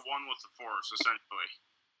 basically one with the Force, essentially.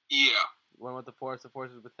 Yeah. One with the Force is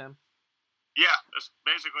with him. Yeah, that's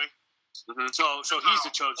basically. Mm-hmm. So he's the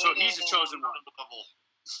chosen. So he's the chosen one.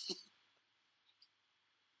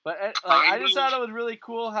 But like, I just thought it was really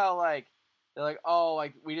cool how like they're like, oh,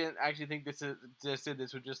 like we didn't actually think this existed.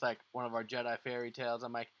 This was just like one of our Jedi fairy tales.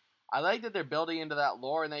 I'm like, I like that they're building into that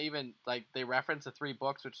lore, and they even like they reference the 3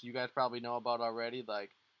 books, which you guys probably know about already, like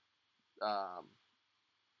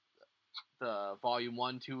the volume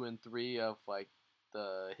 1, 2, and 3 of like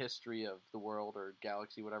the history of the world or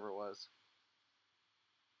galaxy, whatever it was.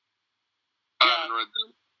 I haven't read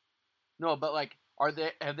them. No, but like,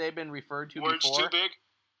 have they been referred to Words before? too big?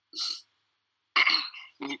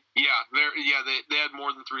 They had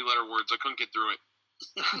more than 3-letter words. I couldn't get through it.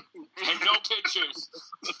 And no pictures.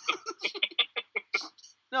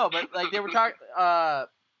 No, but like they were talking.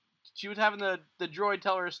 She was having the droid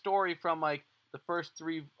tell her a story from like the first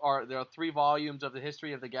 3 or there are 3 volumes of the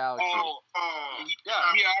history of the galaxy. Yeah,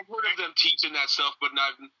 I've heard of them teaching that stuff, but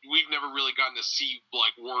we've never really gotten to see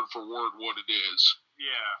like word for word what it is.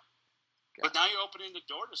 Yeah. But now you're opening the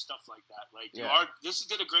door to stuff like that. Like this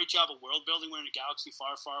did a great job of world building. We're in a galaxy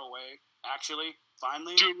far, far away. Actually,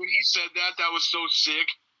 finally, dude, when he said that was so sick.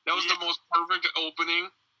 That was the most perfect opening.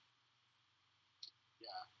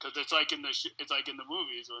 Yeah, because it's like in the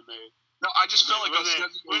movies when they. No, I just felt like when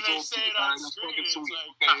they say it on screen, it's like,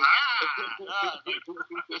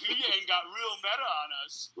 he ain't got real meta on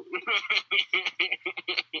us.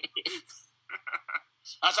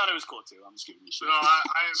 I thought it was cool too. I'm just giving you shit. No,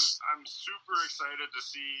 I'm super excited to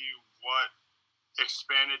see what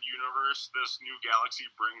expanded universe this new galaxy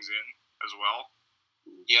brings in as well.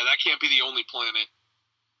 Yeah, that can't be the only planet.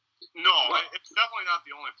 No, it's definitely not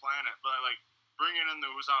the only planet. But like bringing in the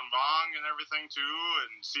Uzan Vong and everything too,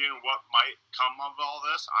 and seeing what might come of all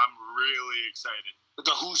this, I'm really excited.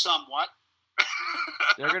 The Husam what?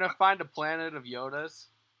 They're gonna find a planet of Yodas.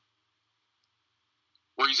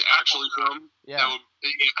 Where he's actually from? Yeah.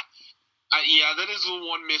 That is the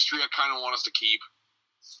one mystery I kind of want us to keep.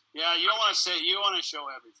 Yeah, you don't want to show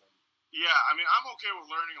everything. Yeah, I mean, I'm okay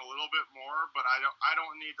with learning a little bit more, but I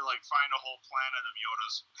don't need to like find a whole planet of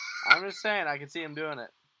Yodas. I'm just saying, I can see him doing it.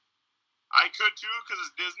 I could too, because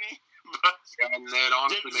it's Disney. But And that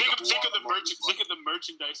honestly Think of the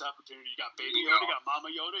merchandise opportunity. You got Baby Yoda, you got Mama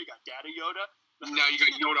Yoda, you got Daddy Yoda. Now you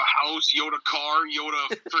got Yoda house, Yoda car,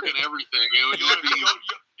 Yoda freaking everything. It would just be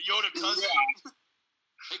Yoda cousin. Yeah.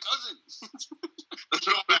 Hey cousin.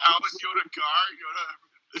 Yoda house, Yoda car, Yoda.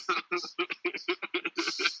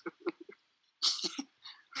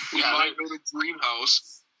 My Yoda dream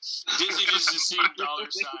house. Disney just is seeing dollar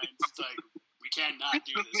signs. It's like, we can't not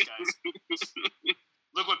do this, guys.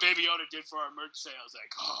 Look what Baby Yoda did for our merch sales.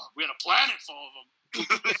 Like, we had a planet full of them.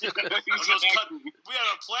 We had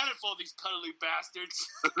a planet full of these cuddly bastards.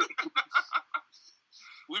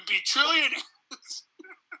 We'd be trillionaires.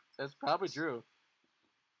 That's probably true.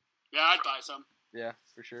 Yeah, I'd buy some. Yeah,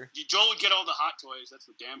 for sure. Joel would get all the hot toys. That's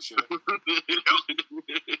for damn sure.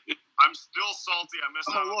 I'm still salty. I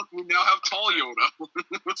missed out. Oh, look, we now have tall Yoda.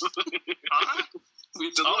 Huh?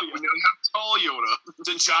 We now have tall Yoda.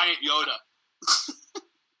 The giant Yoda.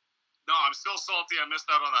 No, I'm still salty. I missed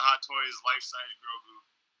out on the Hot Toys life-size Grogu.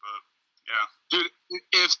 But, yeah. Dude,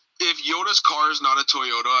 if Yoda's car is not a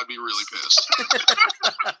Toyota, I'd be really pissed.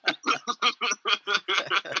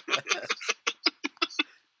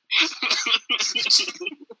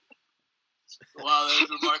 Wow, that is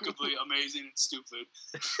remarkably amazing and stupid.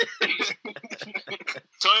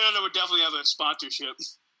 Toyota would definitely have a sponsorship.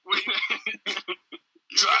 Wait,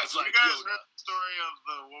 you guys heard the story of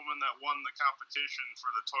the woman that won the competition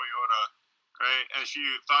for the Toyota, right? And she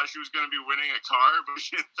thought she was going to be winning a car, but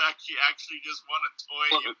in fact, she actually just won a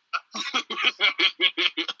toy.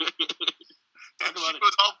 And she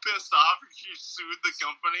was all pissed off and she sued the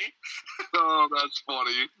company. Oh, that's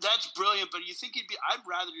funny. That's brilliant, but you think I'd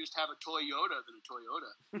rather just have a Toyota than a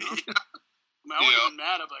Toyota. You know? Yeah. I mean, I wouldn't have been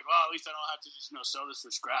mad. I'm like, well, at least I don't have to just sell this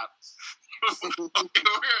for scrap. Okay,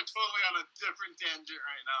 we're totally on a different tangent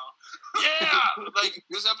right now. Yeah, like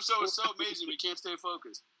this episode was so amazing, we can't stay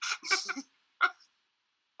focused.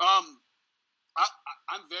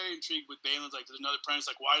 I'm very intrigued with Balin's. Like, there's another planet. It's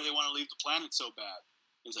like, why do they want to leave the planet so bad?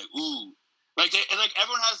 It's like, ooh, like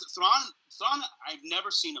everyone has Thrawn. I've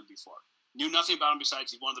never seen him before. Knew nothing about him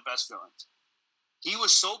besides he's one of the best villains.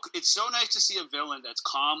 It's so nice to see a villain that's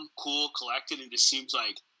calm, cool, collected, and just seems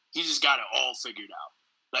like he just got it all figured out.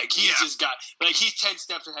 Like, he's 10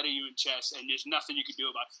 steps ahead of you in chess, and there's nothing you can do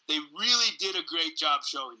about it. They really did a great job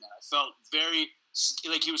showing that. I felt very,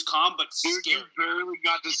 like, he was calm, but Dude, scary. you barely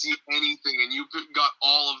got to see anything, and you got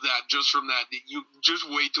all of that just from that. You just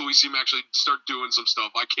wait till we see him actually start doing some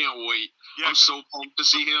stuff. I can't wait. Yeah, I'm so pumped to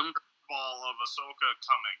see him. Ball of Ahsoka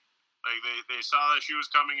coming. Like, they saw that she was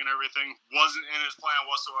coming and everything. Wasn't in his plan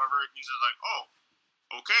whatsoever. He's just like, oh,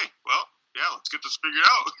 okay, well, yeah, let's get this figured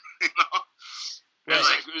out. You know? Yeah,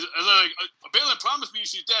 like, Balin promised me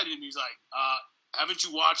she's dead, and he's like, haven't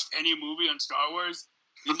you watched any movie on Star Wars?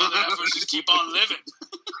 You know that efforts just keep on living.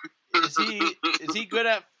 Is he good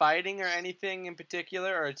at fighting or anything in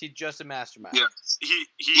particular, or is he just a mastermind? Yes. He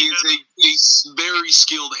is a very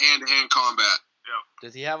skilled hand-to-hand combat. Yeah.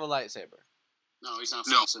 Does he have a lightsaber? No, he's not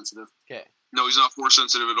force sensitive. Okay. No, he's not force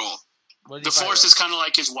sensitive at all. What The Force is kind of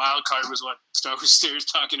like his wild card, was what Star Wars is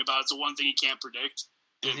talking about. It's the one thing he can't predict.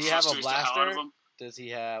 Does It he have a frustrates the hell out of blaster? him. Does he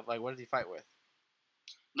have, like, what does he fight with?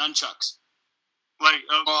 Nunchucks. like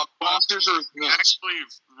blasters are actually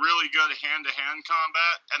really good hand-to-hand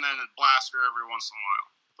combat, and then a blaster every once in a while.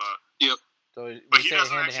 But So But you he say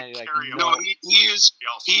doesn't hand to actually hand, carry like, No, no. he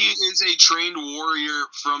is a trained warrior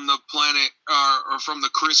from the planet, or from the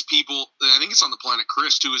Chris people. I think it's on the planet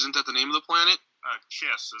Chris too. Isn't that the name of the planet?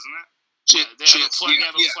 Chiss, isn't it? They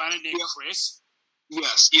have a planet named Chris.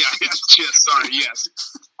 Yes, Chiss. Sorry, yes.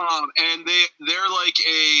 And they're like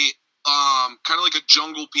a kind of like a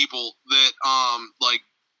jungle people that like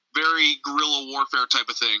very guerrilla warfare type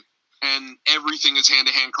of thing, and everything is hand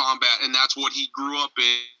to hand combat, and that's what he grew up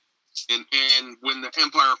in. And when the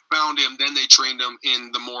Empire found him, then they trained him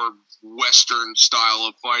in the more Western style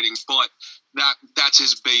of fighting. But that's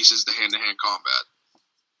his base, is the hand-to-hand combat.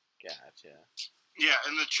 Gotcha. Yeah,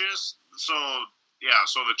 and the Chiss. So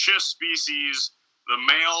the Chiss species, the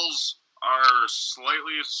males are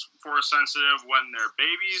slightly force sensitive when they're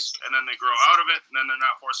babies, and then they grow out of it, and then they're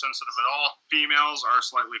not force sensitive at all. Females are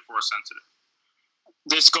slightly force sensitive.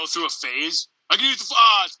 They just go through a phase I can use the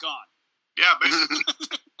it's gone. Yeah, basically.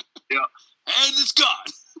 Yeah. And it's gone.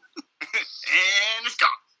 And it's gone.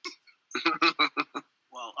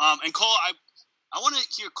 Well, and Cole, I want to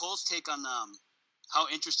hear Cole's take on how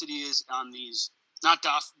interested he is on these.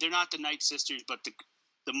 They're not the Night Sisters, but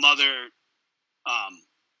the mother.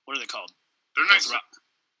 What are they called? They're nice.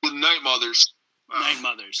 The Night Mothers. Night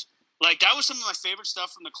Mothers. Like, that was some of my favorite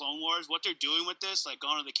stuff from the Clone Wars. What they're doing with this, like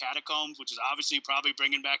going to the catacombs, which is obviously probably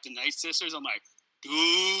bringing back the Night Sisters. I'm like,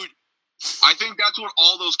 dude. I think that's what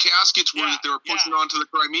all those caskets were that they were pushing onto the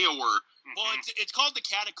Crimea were. Well, it's called the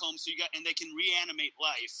catacombs, and they can reanimate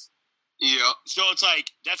life. Yeah. So it's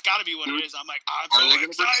like, that's got to be what it is. I'm like, I'm so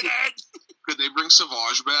excited. Could they bring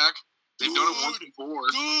Savage back? They've done it once before.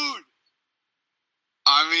 Dude.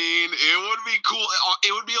 I mean, it would be cool.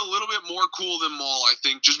 It would be a little bit more cool than Maul, I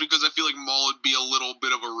think, just because I feel like Maul would be a little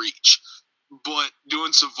bit of a reach. But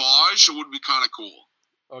doing Savage would be kind of cool.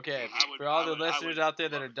 Okay, for all the listeners out there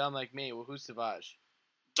that are dumb like me, well, who's Savage?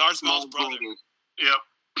 Darth Maul's brother. Yep.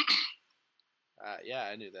 Yeah,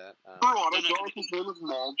 I knew that. Bro, I don't know if his name is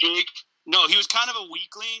Maul, Jake. No, he was kind of a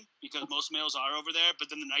weakling, because most males are over there, but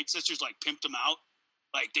then the Night Sisters, like, pimped him out.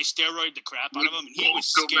 Like, they steroided the crap out of him, and he was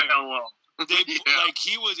scary. Like,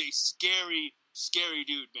 he was a scary, scary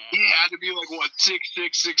dude, man. He had to be, like, what,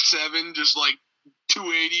 6'6", 6'7", just, like,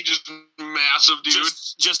 280, just massive dude.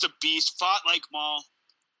 Just a beast. Fought like Maul.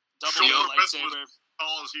 Double lightsaber. Was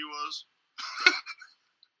tall as he was.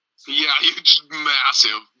 Yeah, he was just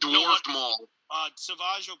massive. Dwarfed Maul.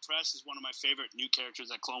 Savage Opress is one of my favorite new characters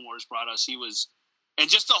that Clone Wars brought us. He was, and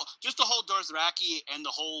just the whole Dothraki and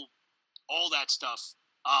all that stuff.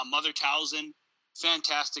 Mother Talzin,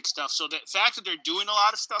 fantastic stuff. So the fact that they're doing a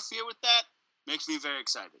lot of stuff here with that makes me very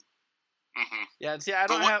excited. Mm-hmm. Yeah, see, I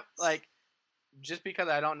don't have, like, just because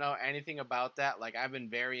I don't know anything about that, like, I've been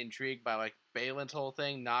very intrigued by, like, Balin's whole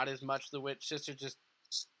thing, not as much the Witch Sister, just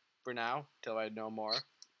for now, till I know more.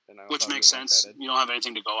 Which makes sense. You don't have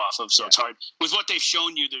anything to go off of, so it's hard. With what they've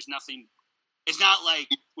shown you, there's nothing. It's not like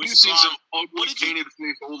you've seen some ugly painted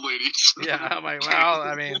face old ladies. Yeah, I'm like, well,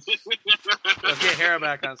 I mean, let's get Hera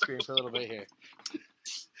back on screen for a little bit here.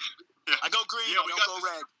 I go green, I don't go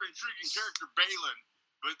red. Intriguing character Balin,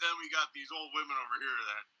 but then we got these old women over here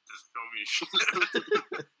that just show me shit.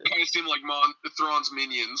 Kind of seem like Thrawn's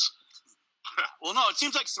minions. Well, no, it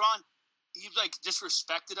seems like Thrawn. He like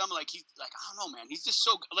disrespected him. Like I don't know, man. He's just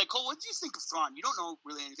so like Cole. What do you think of Thrawn? You don't know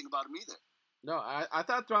really anything about him either. No, I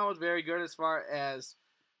thought Thrawn was very good as far as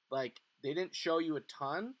like they didn't show you a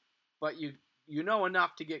ton, but you know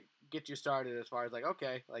enough to get you started as far as like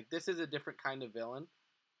okay, like this is a different kind of villain,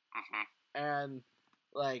 and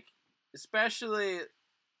like especially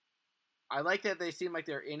I like that they seem like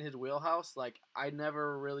they're in his wheelhouse. Like I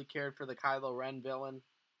never really cared for the Kylo Ren villain,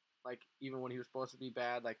 like even when he was supposed to be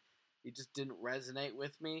bad, like. He just didn't resonate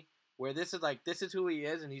with me. Where this is who he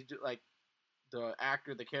is, and he's like the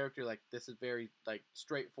actor, the character. Like this is very like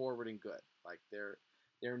straightforward and good. Like they're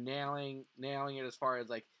nailing it as far as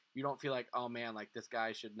like you don't feel like oh man like this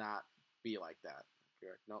guy should not be like that.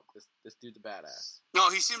 No, this dude's a badass. No,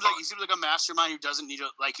 he seems like a mastermind who doesn't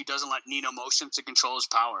need emotions to control his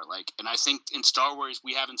power. Like, and I think in Star Wars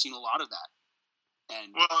we haven't seen a lot of that.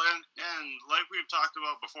 And like we've talked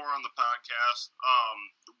about before on the podcast,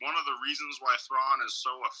 one of the reasons why Thrawn is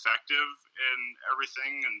so effective in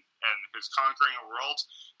everything and his conquering of worlds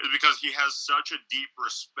is because he has such a deep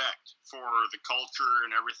respect for the culture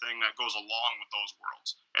and everything that goes along with those worlds,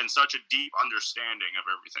 and such a deep understanding of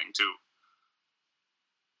everything too.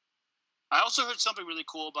 I also heard something really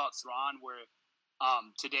cool about Thrawn where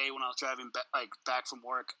today when I was driving back from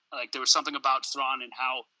work, like there was something about Thrawn and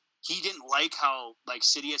how he didn't like how like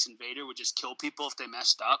Sidious and Vader would just kill people if they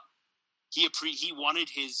messed up. He wanted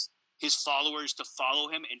his followers to follow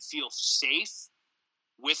him and feel safe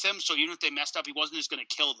with him. So even if they messed up, he wasn't just going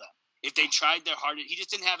to kill them. If they tried their hardest, he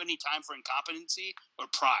just didn't have any time for incompetency or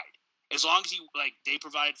pride. As long as they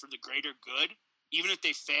provided for the greater good, even if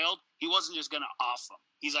they failed, he wasn't just going to off them.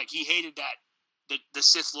 He's like he hated that the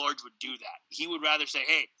Sith Lords would do that. He would rather say,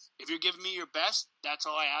 "Hey, if you're giving me your best, that's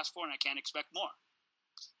all I ask for, and I can't expect more."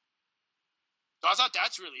 So I thought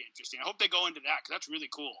that's really interesting. I hope they go into that because that's really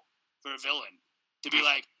cool for a villain to be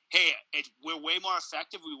like, hey, we're way more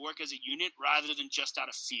effective. We work as a unit rather than just out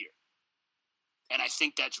of fear. And I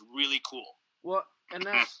think that's really cool. Well, and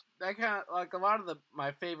that kind of, like a lot of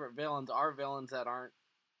my favorite villains are villains that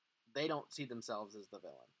they don't see themselves as the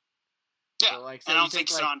villain. Yeah, so, like, and I don't think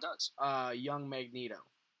Thrawn does. Young Magneto.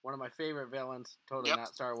 One of my favorite villains, totally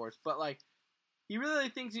not Star Wars. But, like, he really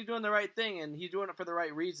thinks he's doing the right thing, and he's doing it for the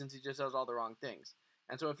right reasons. He just does all the wrong things.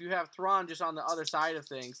 And so if you have Thrawn just on the other side of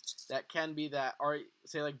things, that can be that, or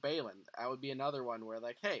say like Balin, that would be another one where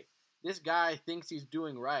like, hey, this guy thinks he's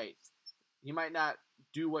doing right. He might not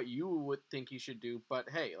do what you would think he should do, but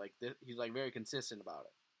hey, like he's like very consistent about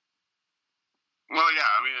it. Well, yeah,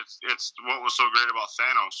 I mean, it's what was so great about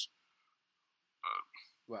Thanos.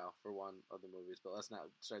 Well, for one of the movies, but let's not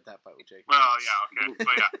start that fight with Jake. Well, yeah, okay, but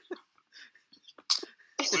yeah.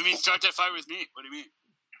 What do you mean start that fight with me? What do you mean?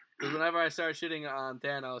 Because whenever I start shitting on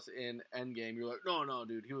Thanos in Endgame, you're like, no,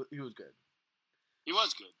 dude, he was good. He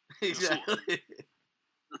was good. Exactly.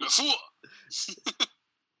 You're a fool.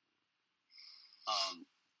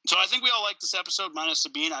 So I think we all like this episode, minus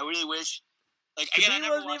Sabine. I really wish. Like, again, Sabine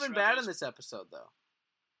wasn't even bad in this episode, though.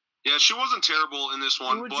 Yeah, she wasn't terrible in this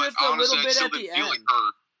one, It was but just a honestly, little I bit still at the didn't feel like end. her.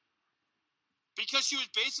 Because she was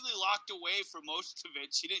basically locked away for most of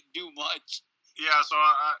it. She didn't do much. Yeah, so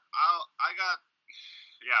I got.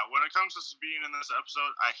 Yeah, when it comes to Sabine in this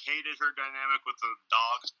episode, I hated her dynamic with the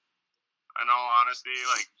dog. In all honesty,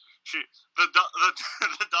 like the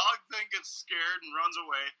dog thing gets scared and runs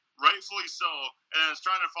away, rightfully so, and it's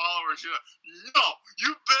trying to follow her. She's like, "No, you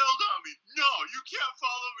bailed on me. No, you can't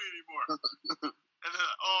follow me anymore." And then,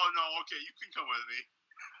 "Oh no, okay, you can come with me."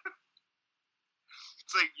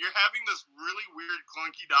 It's like you're having this really weird,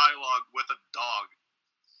 clunky dialogue with a dog.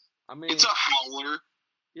 I mean, It's a howler.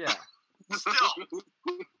 Yeah. Still,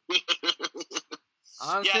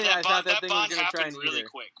 Honestly, I thought that thing was going to try and really eat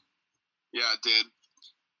her. quick. Yeah, it did.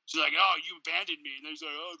 She's like, "Oh, you abandoned me," and then he's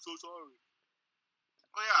like, "Oh, I'm so sorry.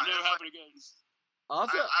 well, yeah, It'll never happen again."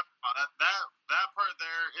 Also, that part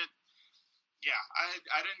there,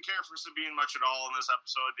 I didn't care for Sabine much at all in this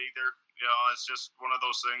episode either. You know, it's just one of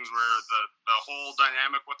those things where the whole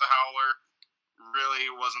dynamic with the Howler really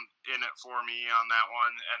wasn't in it for me on that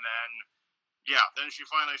one. And then she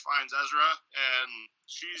finally finds Ezra, and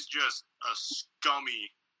she's just a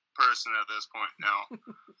scummy person at this point now.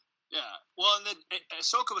 Yeah. Well, and then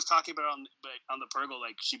Ahsoka was talking about on the Purgle,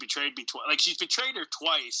 like she betrayed me twice. Like she's betrayed her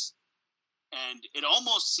twice, and it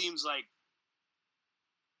almost seems like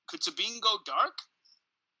could Sabine go dark?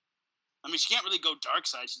 I mean, she can't really go dark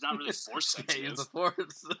side. She's not really force sensitive. use the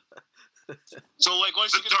Force. So, like, what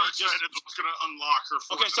is she The going to dark be? side is what's going to unlock her.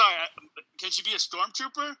 Okay, sorry. Can she be a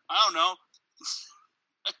stormtrooper? I don't know.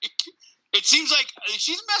 It seems like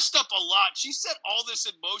she's messed up a lot. She set all this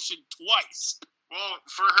in motion twice. Well,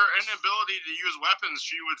 for her inability to use weapons,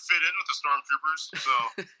 she would fit in with the stormtroopers. So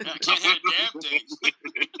Yeah, can't hit a damn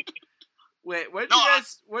thing. Wait, what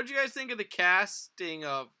did you guys think of the casting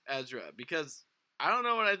of Ezra? Because I don't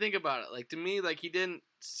know what I think about it. Like, to me, like, he didn't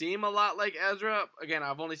seem a lot like Ezra. Again,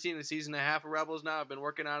 I've only seen a season and a half of Rebels now. I've been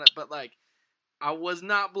working on it, but like, I was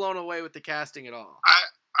not blown away with the casting at all.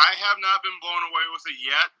 I have not been blown away with it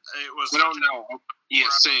yet. It was. I don't know. Yeah,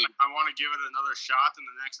 same. I want to give it another shot in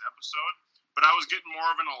the next episode, but I was getting more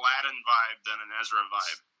of an Aladdin vibe than an Ezra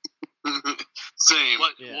vibe. Same.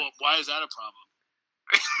 Why is that a problem?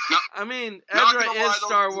 I mean, Not Ezra gonna lie, is though,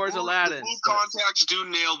 Star the Wars blue- Aladdin. The blue but- contacts do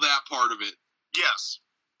nail that part of it. Yes.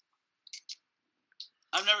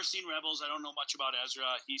 I've never seen Rebels. I don't know much about Ezra.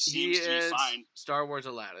 He He seems to be is fine. Star Wars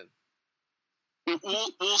Aladdin.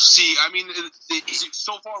 We'll see. I mean,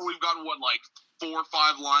 so far we've gotten like 4 or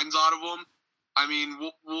 5 lines out of him. I mean,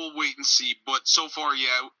 we'll wait and see. But so far,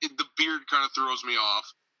 yeah, the beard kind of throws me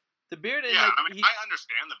off. The beard is Yeah, like, I mean, I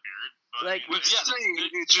understand the beard, but Like, I mean,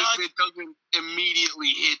 It's just it doesn't immediately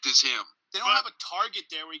hit as him. They don't have a target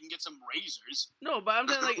there where you can get some razors. no, but I'm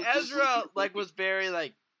saying like Ezra like was very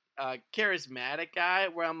like charismatic guy.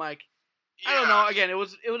 Where I'm like, I don't know. Again, it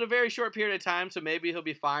was a very short period of time, so maybe he'll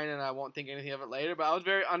be fine, and I won't think anything of it later. But I was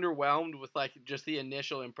very underwhelmed with like just the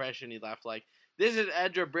initial impression he left. Like, this is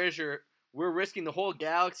Ezra Bridger. We're risking the whole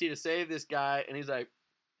galaxy to save this guy, and he's like,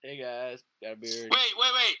 "Hey guys, got a beard."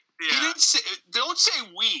 Wait. Yeah. He didn't say. Don't say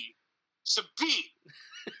we. Sabine.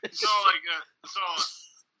 No, like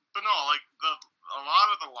but no, like a lot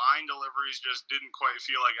of the line deliveries just didn't quite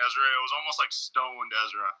feel like Ezra. It was almost like stoned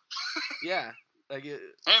Ezra. Yeah, like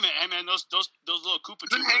Hey man, those little Koopa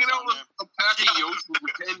Been troopers hanging out on with there. a pack of Yoshi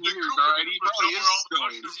for 10 years, alright? He probably is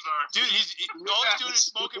stoned. Dude, all he's doing is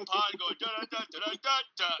smoking pot and going da da da da da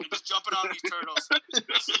da and just jumping on these turtles.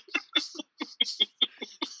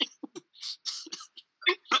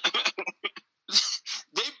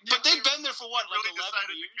 They've been there for what, like really 11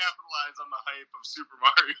 decided years? to capitalize on the hype of Super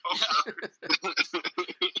Mario.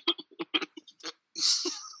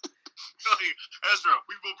 Like, Ezra,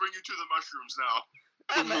 we will bring you to the mushrooms now.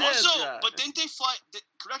 I'm Also, Ezra. but didn't they fly?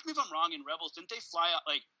 Correct me if I'm wrong. In Rebels, didn't they fly out?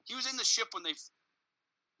 Like he was in the ship when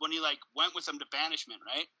he like went with them to banishment,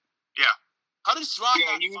 right? Yeah. How did Thrawn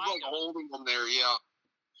Yeah, not he was find like him? holding them there, yeah.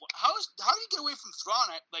 how do you get away from Thrawn?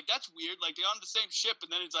 Like, that's weird. Like, they're on the same ship,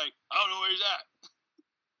 and then it's like, I don't know where he's at.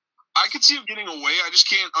 I could see him getting away. I just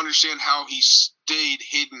can't understand how he stayed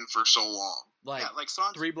hidden for so long. Like, yeah, like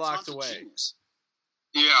Thrawn's, 3 blocks Thrawn's away.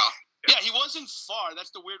 Yeah. Yeah, he wasn't far. That's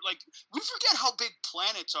the weird. Like, we forget how big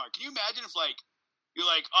planets are. Can you imagine if, like, you're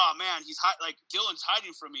like, oh man, like Dylan's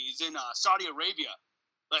hiding from me. He's in Saudi Arabia.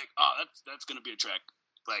 Like, oh, that's gonna be a trek.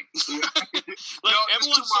 Like, like no,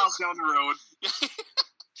 everyone's 2 miles down the road.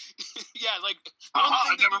 Yeah, like,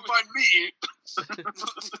 never find me.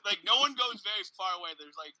 Like, no one goes very far away.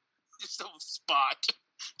 There's like just a spot.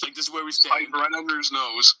 It's like, this is where we stay. Right under his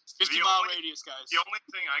nose. 50-mile radius, guys. The only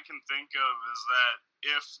thing I can think of is that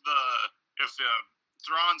if the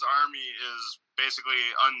Thrawn's army is basically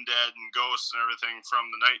undead and ghosts and everything from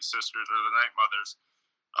the Night Sisters or the Night Mothers,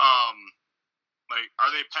 like,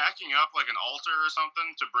 are they packing up like an altar or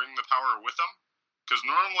something to bring the power with them? Because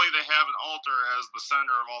normally they have an altar as the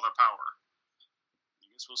center of all their power. I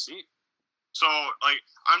guess we'll see. So, like,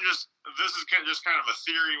 this is just kind of a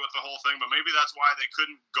theory with the whole thing, but maybe that's why they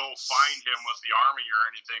couldn't go find him with the army or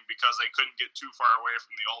anything, because they couldn't get too far away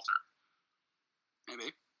from the altar.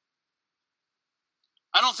 Maybe.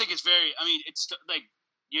 I don't think it's very, I mean, it's like,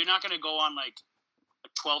 you're not going to go on like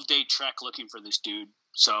a 12-day trek looking for this dude.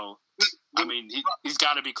 So, I mean, he's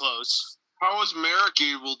got to be close. How was Merrick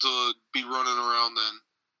able to be running around then?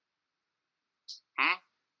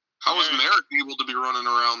 How was Merrick able to be running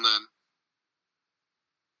around then?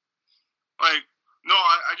 Like, no,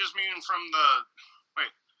 I just mean from the...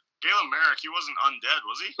 Wait, Galen Merrick, he wasn't undead,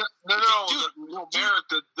 was he? No, Merrick,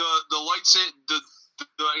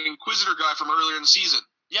 the Inquisitor guy from earlier in the season.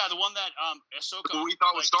 Yeah, the one that Ahsoka... Who we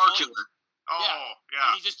thought was Starkiller. Oh, yeah.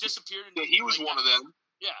 And he just disappeared. Yeah, he was one of them.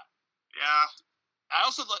 Yeah. Yeah.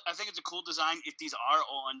 I think it's a cool design if these are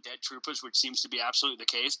all undead troopers, which seems to be absolutely the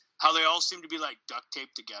case, how they all seem to be, like, duct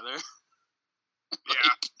taped together.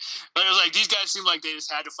 Yeah. But it was like, these guys seem like they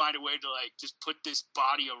just had to find a way to, like, just put this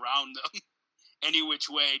body around them any which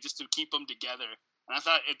way just to keep them together. And I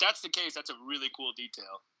thought, if that's the case, that's a really cool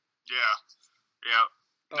detail. Yeah.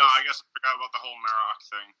 No, I guess I forgot about the whole Marok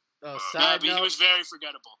thing. Side note, he was very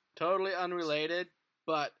forgettable. Totally unrelated,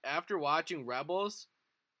 but after watching Rebels,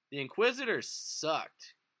 the Inquisitors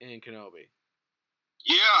sucked in Kenobi.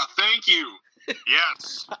 Yeah, thank you.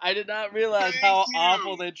 Yes. I did not realize how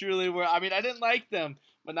awful they truly were. I mean, I didn't like them,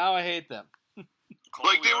 but now I hate them.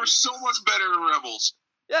 Like, they were so much better in Rebels.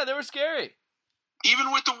 Yeah, they were scary.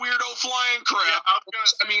 Even with the weirdo flying crap, Yeah,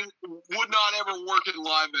 I mean, would not ever work in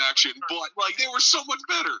live action, but, like, they were so much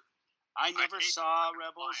better. I never saw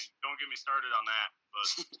Rebels. Don't get me started on that. But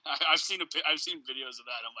I've seen videos of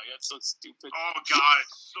that. I'm like, that's so stupid. oh god,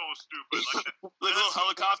 it's so stupid. Like Like a little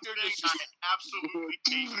helicopter. thing I absolutely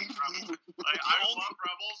hate Rebels. Like, I love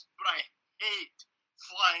Rebels, but I hate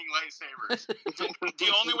flying lightsabers.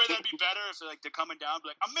 The only way that'd be better if they're coming down,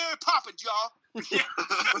 be like, I'm Mary Poppins, y'all.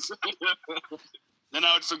 Then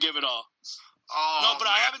I would forgive it all. Oh, No, but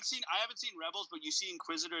man. I haven't seen Rebels, but you see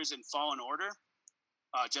Inquisitors in Fallen Order,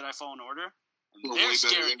 Jedi Fallen Order, and they're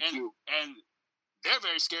scary, and they're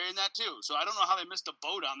very scary in that too. So I don't know how they missed a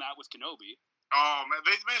boat on that with Kenobi. Oh man,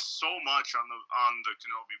 they missed so much on the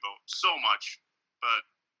Kenobi boat, so much. But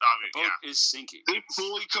The boat is sinking. They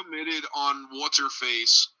fully committed on what's her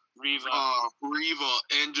face, Reva,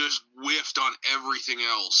 and just whiffed on everything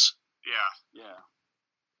else. Yeah.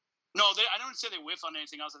 No, I don't say they whiff on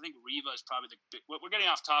anything else. I think Reva is probably we're getting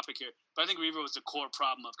off topic here, but I think Reva was the core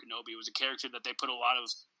problem of Kenobi. It was a character that they put a lot of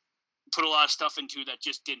stuff into that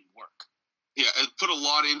just didn't work. Yeah, it put a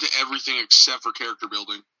lot into everything except for character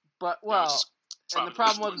building. But, and the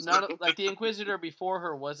problem was the Inquisitor before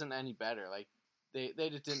her wasn't any better. Like, they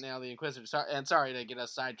just didn't nail the Inquisitor. Sorry to get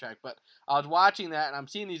us sidetracked, but I was watching that, and I'm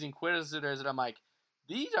seeing these Inquisitors, and I'm like,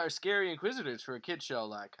 these are scary Inquisitors for a kid show.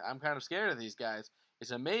 Like, I'm kind of scared of these guys.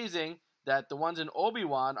 It's amazing that the ones in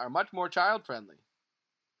Obi-Wan are much more child-friendly.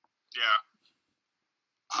 Yeah.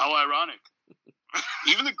 How ironic.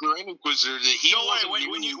 Even the Grand Inquisitor,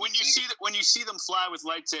 when you see them fly with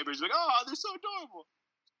lightsabers, like, oh, they're so adorable.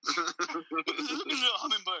 Little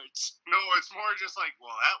hummingbirds. No, it's more just like,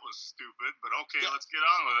 well, that was stupid, but okay, let's get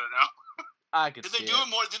on with it now. I could Did they do it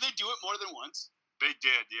more? Did they do it more than once? They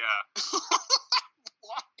did, yeah.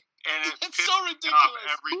 Why? And it's so ridiculous.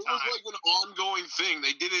 Every time. It was like an ongoing thing.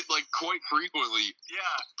 They did it like quite frequently.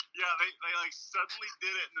 Yeah. They like suddenly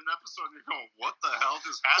did it in an episode, and you're going, "What the hell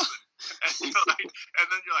just happened?" and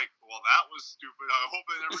then you're like, "Well, that was stupid. I hope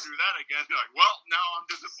they never do that again." You're like, "Well, now I'm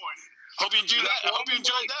disappointed." Hope you enjoyed that. I hope you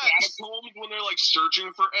enjoyed that. Catacombs when they're like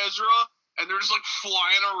searching for Ezra, and they're just like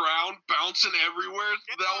flying around, bouncing everywhere.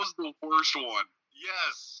 Yeah. That was the worst one.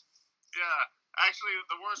 Yes. Yeah. Actually,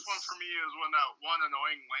 the worst one for me is when that one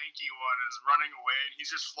annoying lanky one is running away and he's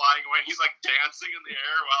just flying away. He's like dancing in the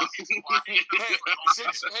air while he's flying.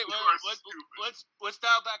 Let's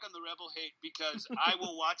dial back on the Rebel hate because I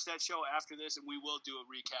will watch that show after this and we will do a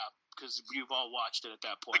recap because you've all watched it at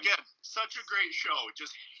that point. Again, such a great show.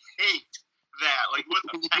 Just hate that. Like, what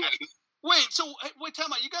the heck? Wait,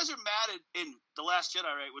 time out. You guys are mad in The Last Jedi,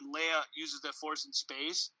 right? When Leia uses that Force in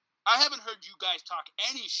space? I haven't heard you guys talk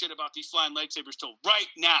any shit about these flying lightsabers till right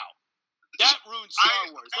now. That ruined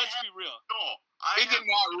Star Wars. Let's be real. No, it did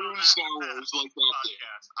not ruin Star Wars like that.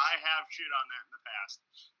 Podcast. I have shit on that in the past.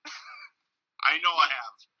 I know I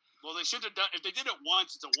have. Well, they should have done. If they did it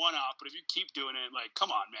once, it's a one-off. But if you keep doing it, like,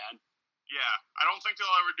 come on, man. Yeah, I don't think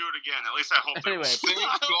they'll ever do it again. At least I hope they will. Thank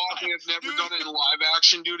God they have never done it in live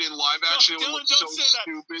action, dude. In live action, it would look so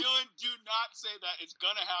stupid. Dylan, do not say that. It's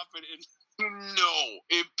gonna happen. No,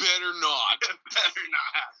 it better not. It better not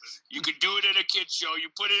happen. You could do it in a kid's show. You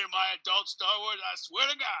put it in my adult Star Wars, I swear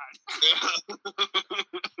to God.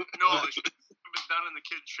 No, it should have been done in the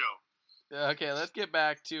kids' show. Okay, let's get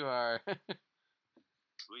back to our...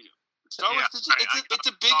 Star Wars,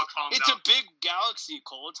 it's a big galaxy,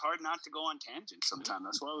 Cole. It's hard not to go on tangents sometimes.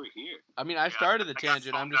 That's why we're here. I mean, I started the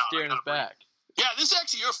tangent. I'm just steering us back. Yeah, this is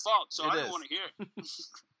actually your fault, so I don't want to hear it.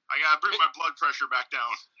 I gotta bring my blood pressure back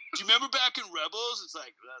down. Do you remember back in Rebels? It's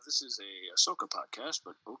like, this is a Ahsoka podcast,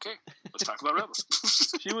 but okay, let's talk about Rebels.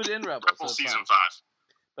 She was in Rebels. Rebels season 5.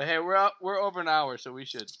 But hey, we're over an hour, so we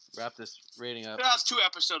should wrap this rating up. That's 2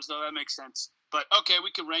 episodes, though. That makes sense. But okay,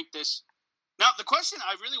 we can rank this. Now, the question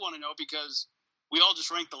I really want to know, because we all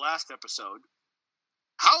just ranked the last episode,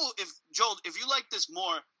 Joel, if you like this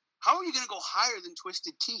more, how are you going to go higher than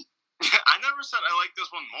Twisted Tea? I never said I like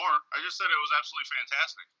this one more. I just said it was absolutely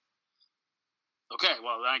fantastic. Okay,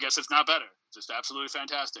 well, then I guess it's not better. It's just absolutely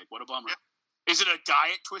fantastic. What a bummer. Yeah. Is it a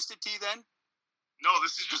diet Twisted Tea, then? No,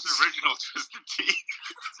 this is just original Twisted Tea.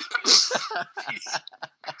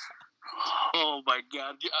 Oh, my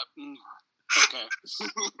God. Okay.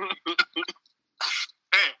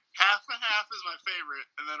 Hey, half and half is my favorite,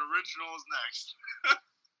 and then original is next.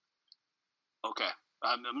 Okay.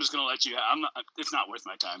 I'm just going to let you... it's not worth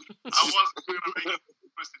my time. I wasn't going to make it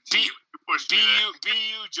Twisted Tea. Be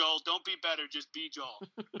you, Joel. Don't be better. Just be Joel.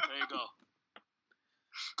 There you go.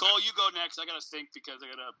 Cole, you go next. I got to think because I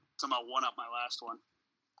got to somehow one-up my last one.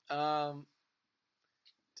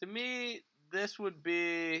 To me, this would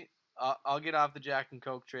be... I'll get off the Jack and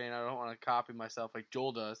Coke train. I don't want to copy myself like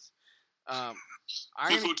Joel does.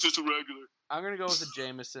 Just a regular. I'm going to go with a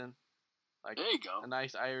Jameson. Like, there you go. A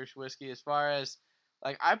nice Irish whiskey. As far as...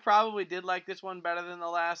 Like, I probably did like this one better than the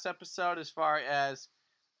last episode as far as...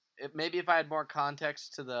 Maybe if I had more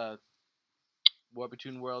context to the War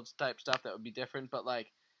Between Worlds type stuff, that would be different. But,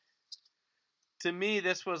 like, to me,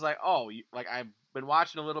 this was like, I've been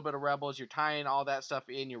watching a little bit of Rebels. You're tying all that stuff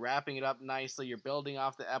in. You're wrapping it up nicely. You're building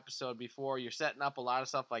off the episode before. You're setting up a lot of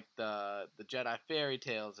stuff like the Jedi fairy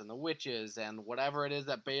tales and the witches and whatever it is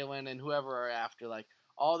that Balin and whoever are after. Like,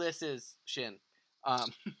 all this is Shin.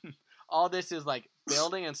 All this is, like,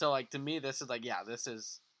 building. And so, like, to me, this is like, yeah, this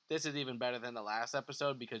is even better than the last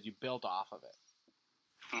episode because you built off of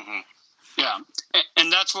it. Mm-hmm. Yeah,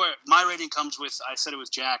 and that's where my rating comes with. I said it was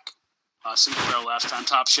Jack, single barrel last time,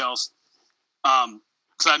 top shelf.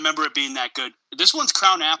 Because I remember it being that good. This one's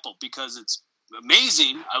Crown Apple because it's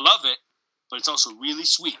amazing. I love it, but it's also really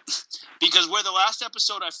sweet. Because where the last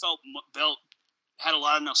episode I felt had a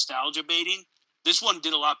lot of nostalgia baiting, this one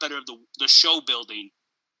did a lot better of the show building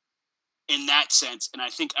in that sense. And I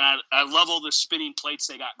think I love all the spinning plates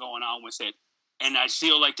they got going on with it. And I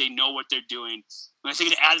feel like they know what they're doing. And I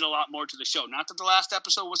think it added a lot more to the show. Not that the last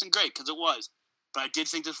episode wasn't great, because it was. But I did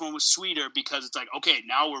think this one was sweeter because it's like, okay,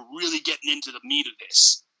 now we're really getting into the meat of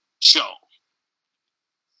this show.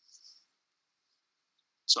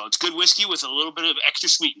 So it's good whiskey with a little bit of extra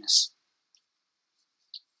sweetness.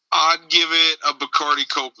 I'd give it a Bacardi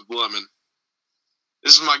Coke with lemon.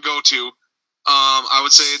 This is my go-to. I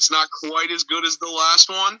would say it's not quite as good as the last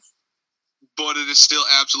one, but it is still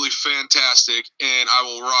absolutely fantastic, and I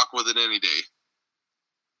will rock with it any day.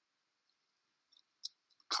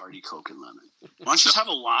 Bacardi Coke and lemon. Why don't you just have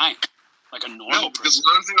a lime? Like a normal because person.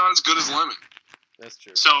 lemon's not as good as lemon. That's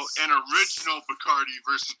true. So, an original Bacardi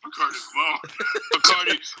versus Bacardi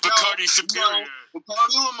Limon. Bacardi Superior. No,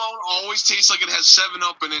 Bacardi Limon always tastes like it has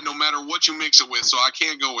 7-Up in it no matter what you mix it with, so I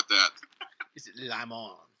can't go with that. Is it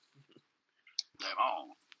lemon?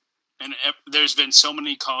 Lemon. And there's been so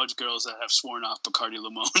many college girls that have sworn off Bacardi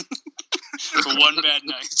Limon for one bad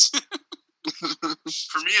night.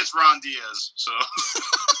 For me, it's Ron Diaz, so...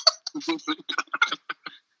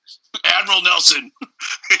 Admiral Nelson.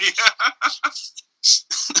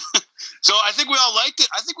 So I think we all liked it.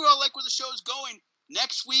 I think we all like where the show is going.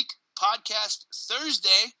 Next week, podcast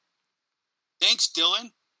Thursday. Thanks,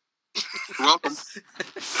 Dylan. You're welcome.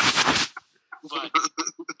 But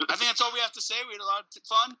I think that's all we have to say. We had a lot of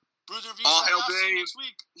fun. Bruiser Review All signing hail off. See you Dave. next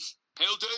week. Hail Dave.